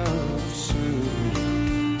up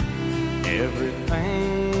soon.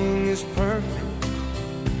 Everything is perfect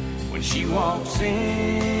when she walks in.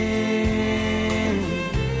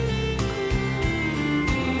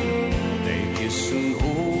 They kiss and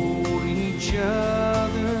hold each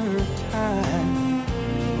other tight.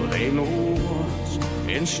 Well, they know what's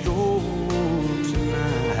in store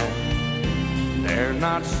tonight. They're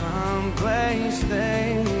not someplace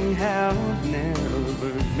they have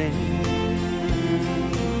never been.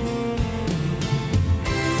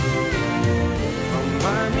 From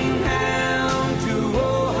Birmingham to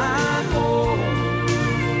Ohio,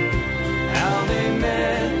 how they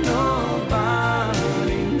met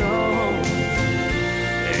nobody knows.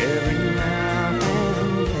 Every now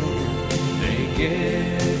and then they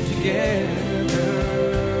get together.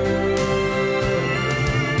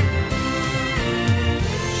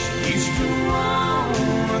 She used to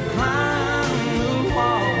wanna climb the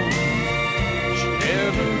wall. She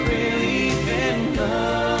never really been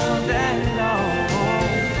loved at all.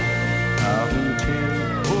 Not until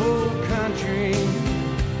old country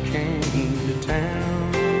came to town.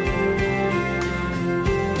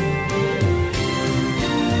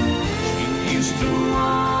 She used to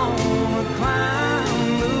wanna climb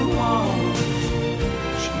the walls.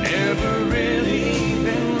 She never really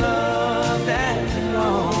been loved at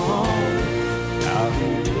all. Not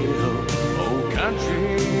until old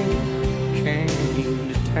country came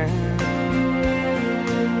to town.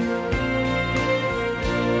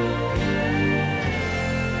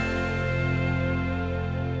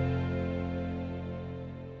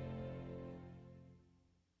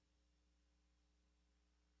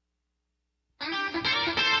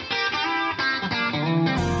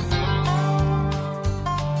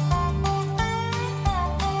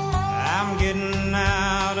 I'm getting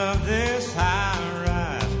out of this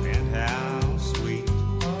high-rise penthouse suite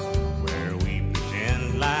where we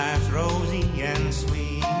pretend life's rosy and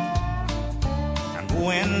sweet. I'm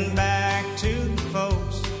going back to the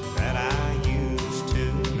folks that I used to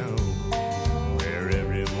know, where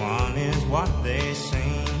everyone is what they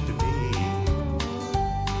seem to be.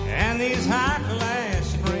 And these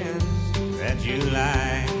high-class friends that you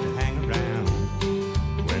like to hang around,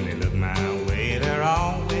 when they look my way, they're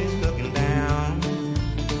always looking down.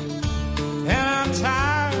 And I'm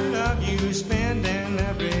tired of you spending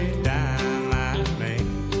every dime I make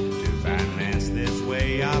to finance this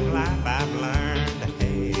way of life I've learned to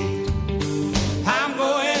hate. I'm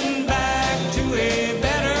going back to a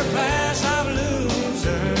better class of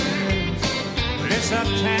losers. This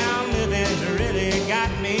uptown living's really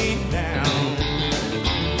got me down.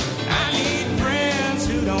 I need friends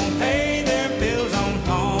who don't pay their bills on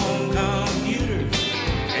home computers,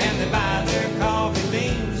 and they buy their coffee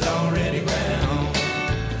beans already ground.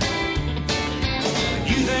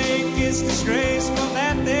 You think it's disgraceful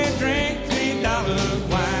that they drink $3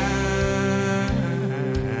 wine?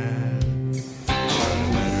 One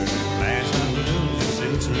better class of losers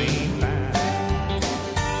suits me fine.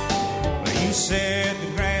 But you said the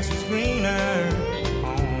grass is greener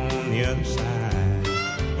on the other side,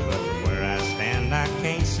 but from where I stand I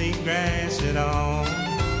can't see grass at all.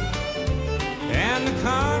 behind the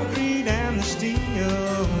concrete and the steel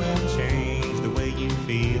will change the way you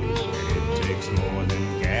feel. It takes more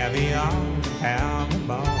than caviar to pound the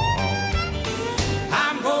ball.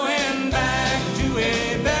 I'm going back to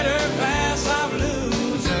a better class of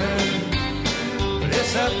loser.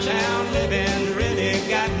 This uptown living really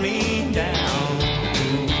got me down.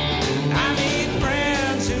 I need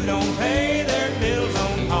friends who don't pay their bills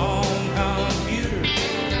on home computers,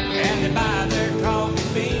 and they buy their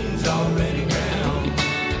coffee beans already ground.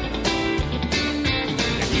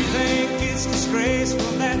 If you think it's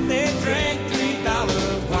disgraceful that they drink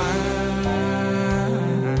 $3 wine,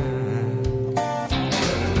 a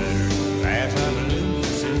better glass of loser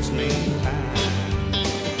suits me fine.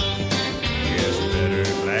 Yes, a better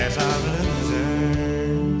glass of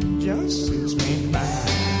loser just suits me fine.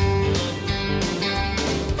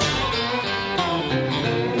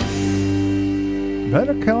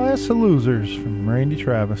 Better Class of Losers from Randy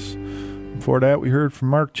Travis. Before that, we heard from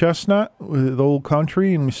Mark Chestnut with Old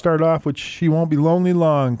Country, and we start off with She Won't Be Lonely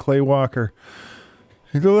Long, Clay Walker.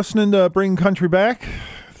 You're listening to Bring Country Back.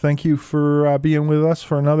 Thank you for being with us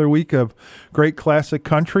for another week of great classic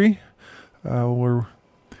country. We're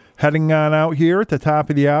heading on out here at the top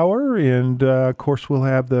of the hour, and of course we'll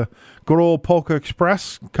have the good old Polka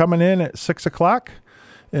Express coming in at 6 o'clock,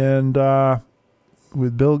 and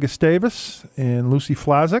with Bill Gustavus and Lucy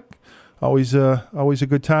Flazik. Always a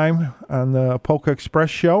good time on the Polka Express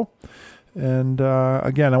show. And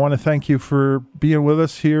again, I want to thank you for being with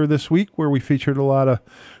us here this week, where we featured a lot of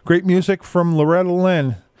great music from Loretta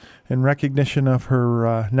Lynn in recognition of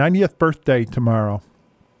her 90th birthday tomorrow.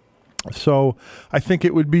 So I think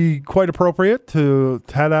it would be quite appropriate to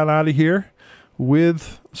head on out of here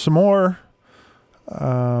with some more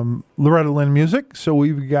Loretta Lynn music. So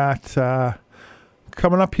we've got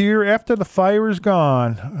coming up here, After the Fire Is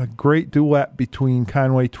Gone, a great duet between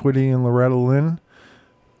Conway Twitty and Loretta Lynn.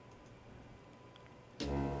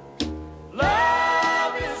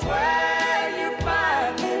 Love is where you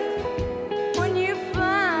find it when you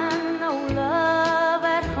find no love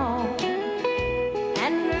at home,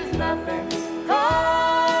 and there's nothing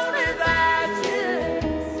cold as ashes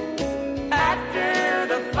after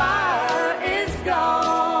the fire is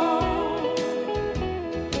gone.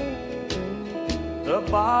 The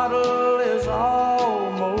bottle is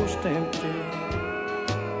almost empty.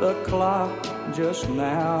 The clock just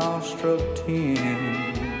now struck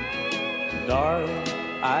 10. Darling,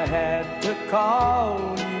 I had to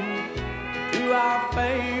call you to our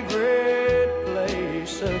favorite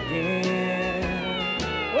place again.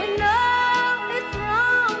 We know it's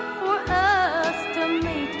wrong for us to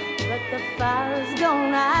meet, but the fire's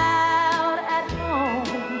gone out at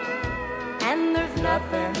home, and there's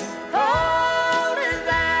nothing cold as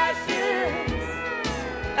ashes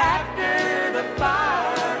after the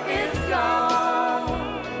fire is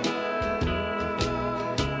gone.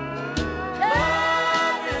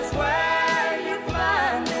 Love is where you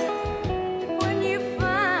find it when you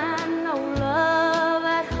find no love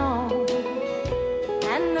at home,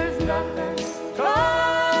 and there's nothing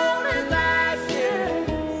cold as ashes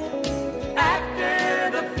after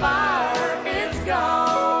the fire is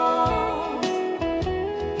gone.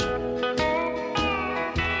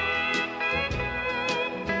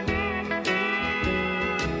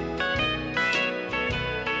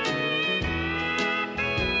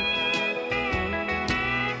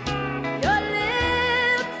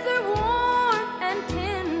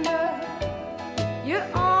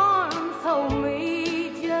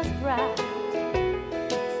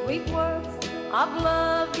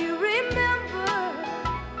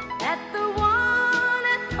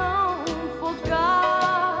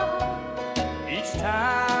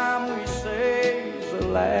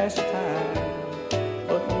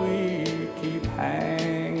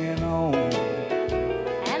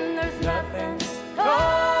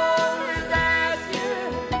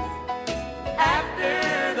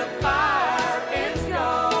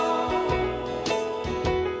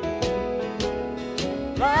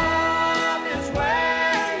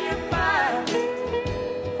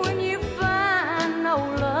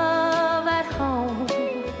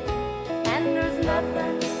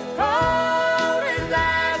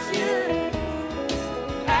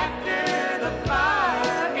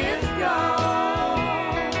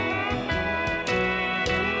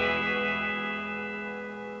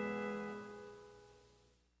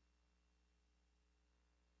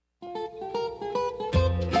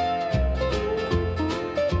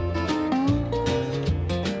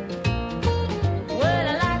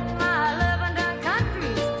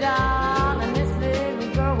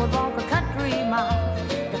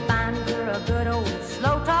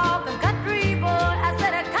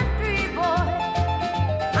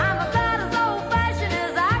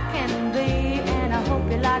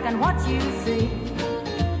 see.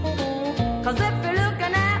 'Cause if you're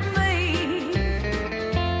looking at me,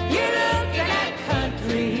 you're looking at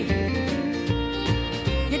country.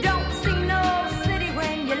 You don't see no city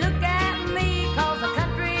when you look at me, 'cause the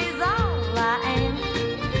country's all I am.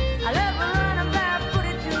 I love running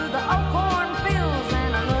barefooted through the old cornfields,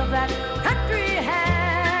 and I love that country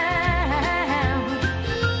ham.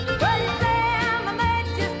 Well, you say I'm a man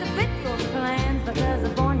just to fit your plans, but there's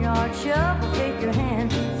a barnyard shovel fit your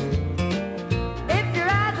hands. If your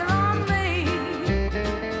eyes are on me,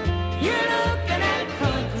 you're looking at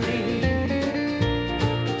country.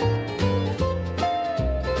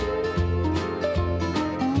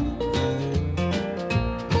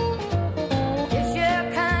 This your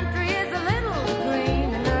country is a little green,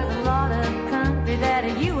 and there's a lot of country that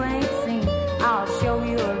you ain't seen. I'll show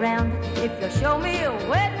you around if you'll show me a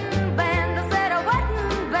wedding band. I said a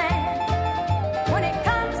wedding band. When it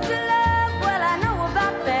comes to love, well, I know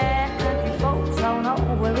about that. Country folks all know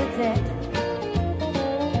where it's at.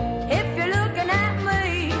 If you're looking at me,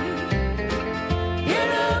 you're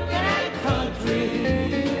looking at country.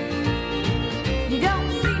 You don't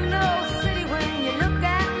see no city when you look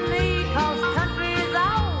at me, 'cause country is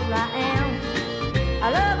all I am. I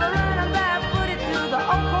love running barefooted through the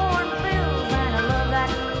old cornfields, and I love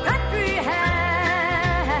that country ham.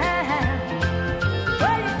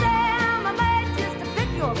 Well, you say I'm a man just to fit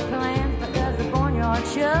your plans, but does the barnyard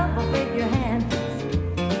shovel fit your hands?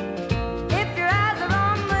 If your eyes are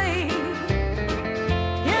on me,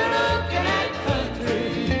 you're looking at country.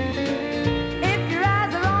 If your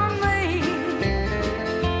eyes are on me,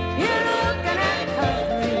 you're looking at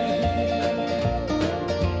country.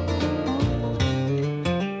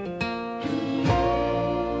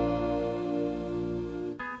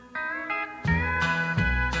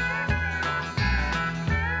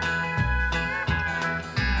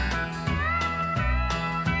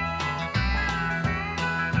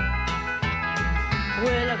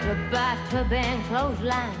 Well, goodbye tub and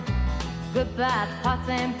clothesline, goodbye pots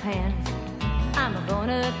and pans. I'm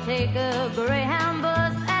gonna take a Greyhound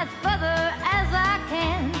bus as further as I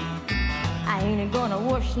can. I ain't gonna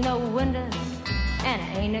wash no windows, and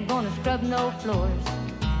I ain't gonna scrub no floors.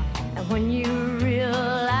 And when you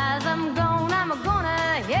realize I'm gone, I'm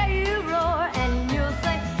gonna hear you roar, and you'll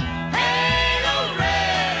say, "Hey,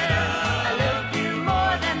 Loretta, I love you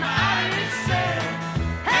more than the Irish said.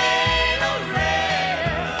 Hey,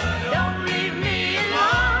 Loretta, don't leave me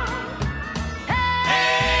alone.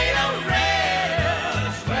 Hey, Loretta,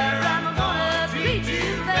 I swear I'm gonna treat you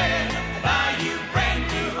better. Buy you brand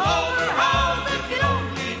new overalls if you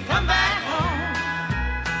only come back home."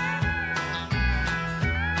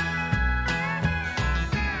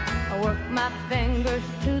 I work my fingers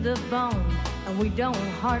to the bone, and we don't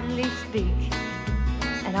hardly speak.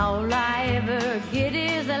 And all I ever get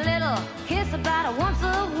is a little kiss about once a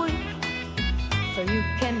week. So you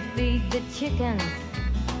can feed the chickens,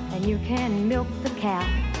 and you can milk the cow.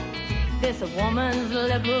 This woman's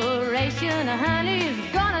liberation, honey's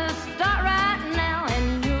gonna start right now.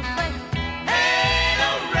 And you'll say, "Hey,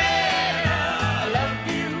 Loretta, I love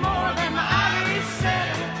you more than the Irish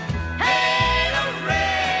said. Hey,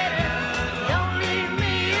 Loretta, don't leave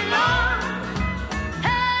me alone.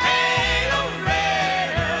 Hey,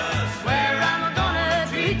 Loretta, I swear I'm gonna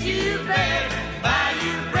treat you better. Buy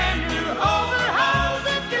you brand new overalls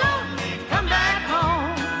if you'll only come back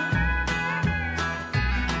home."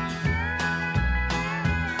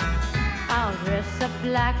 I'll dress up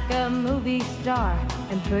like a movie star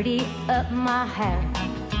and pretty up my hair.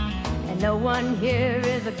 And no one here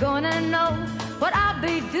is gonna know what I'll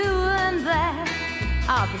be doing there.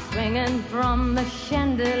 I'll be swinging from the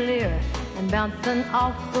chandelier and bouncing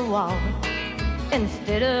off the wall.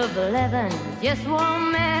 Instead of 11, just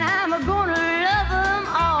one man, I'm gonna love them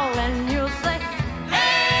all. And you'll say,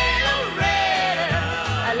 "Hey, Loretta,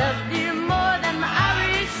 I love you more than the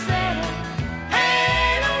Irish said.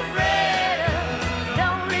 Hey, Loretta,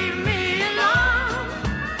 don't leave me alone.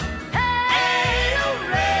 Hey,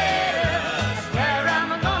 Loretta, I swear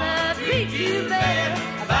I'm gonna treat you better.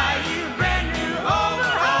 Buy you brand new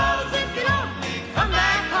overalls if you'll only come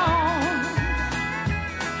back home."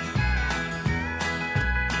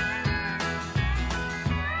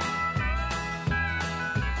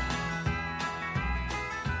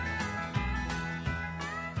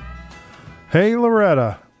 Hey,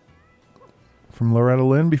 Loretta. From Loretta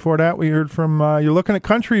Lynn. Before that, we heard from You're Looking at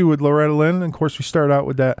Country with Loretta Lynn. And of course, we start out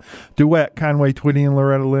with that duet, Conway Twitty and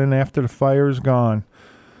Loretta Lynn, After the Fire's Gone.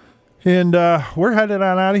 And we're headed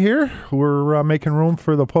on out of here. We're making room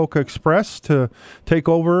for the Polka Express to take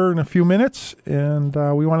over in a few minutes. And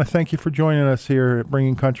we want to thank you for joining us here at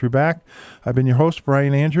Bringing Country Back. I've been your host,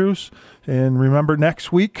 Brian Andrews. And remember,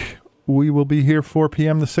 next week, we will be here 4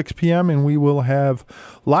 p.m. to 6 p.m., and we will have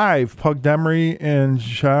live Pug Demery and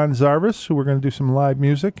Sean Zarvis, who we're going to do some live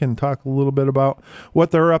music and talk a little bit about what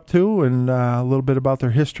they're up to and a little bit about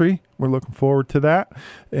their history. We're looking forward to that.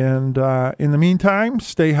 And in the meantime,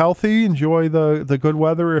 stay healthy. Enjoy the good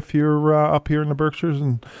weather if you're up here in the Berkshires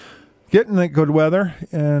and getting that good weather.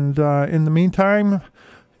 And in the meantime,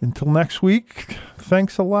 until next week,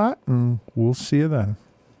 thanks a lot, and we'll see you then.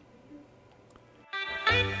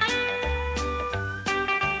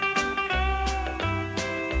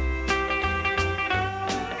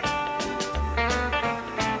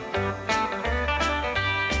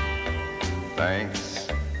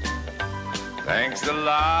 Thanks a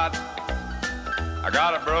lot. I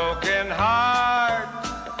got a broken heart,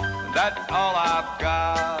 and that's all I've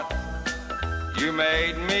got. You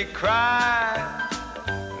made me cry,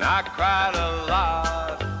 and I cried a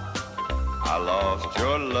lot. I lost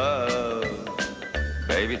your love,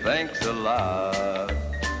 baby, thanks a lot.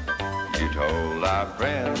 You told our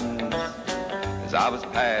friends as I was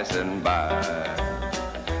passing by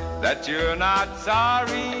that you're not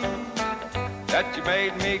sorry that you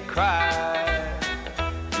made me cry.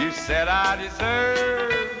 You said I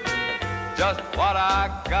deserve just what I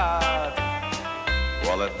got.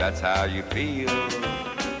 Well, if that's how you feel,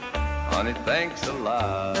 honey, thanks a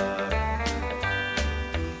lot.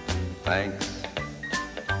 Thanks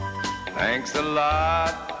a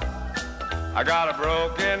lot. I got a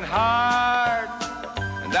broken heart,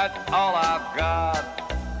 and that's all I've got.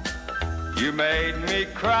 You made me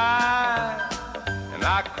cry, and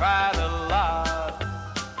I cried a lot.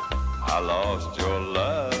 I lost your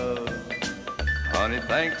love, honey,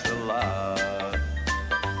 thanks a lot.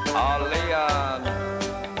 Oh, Leon.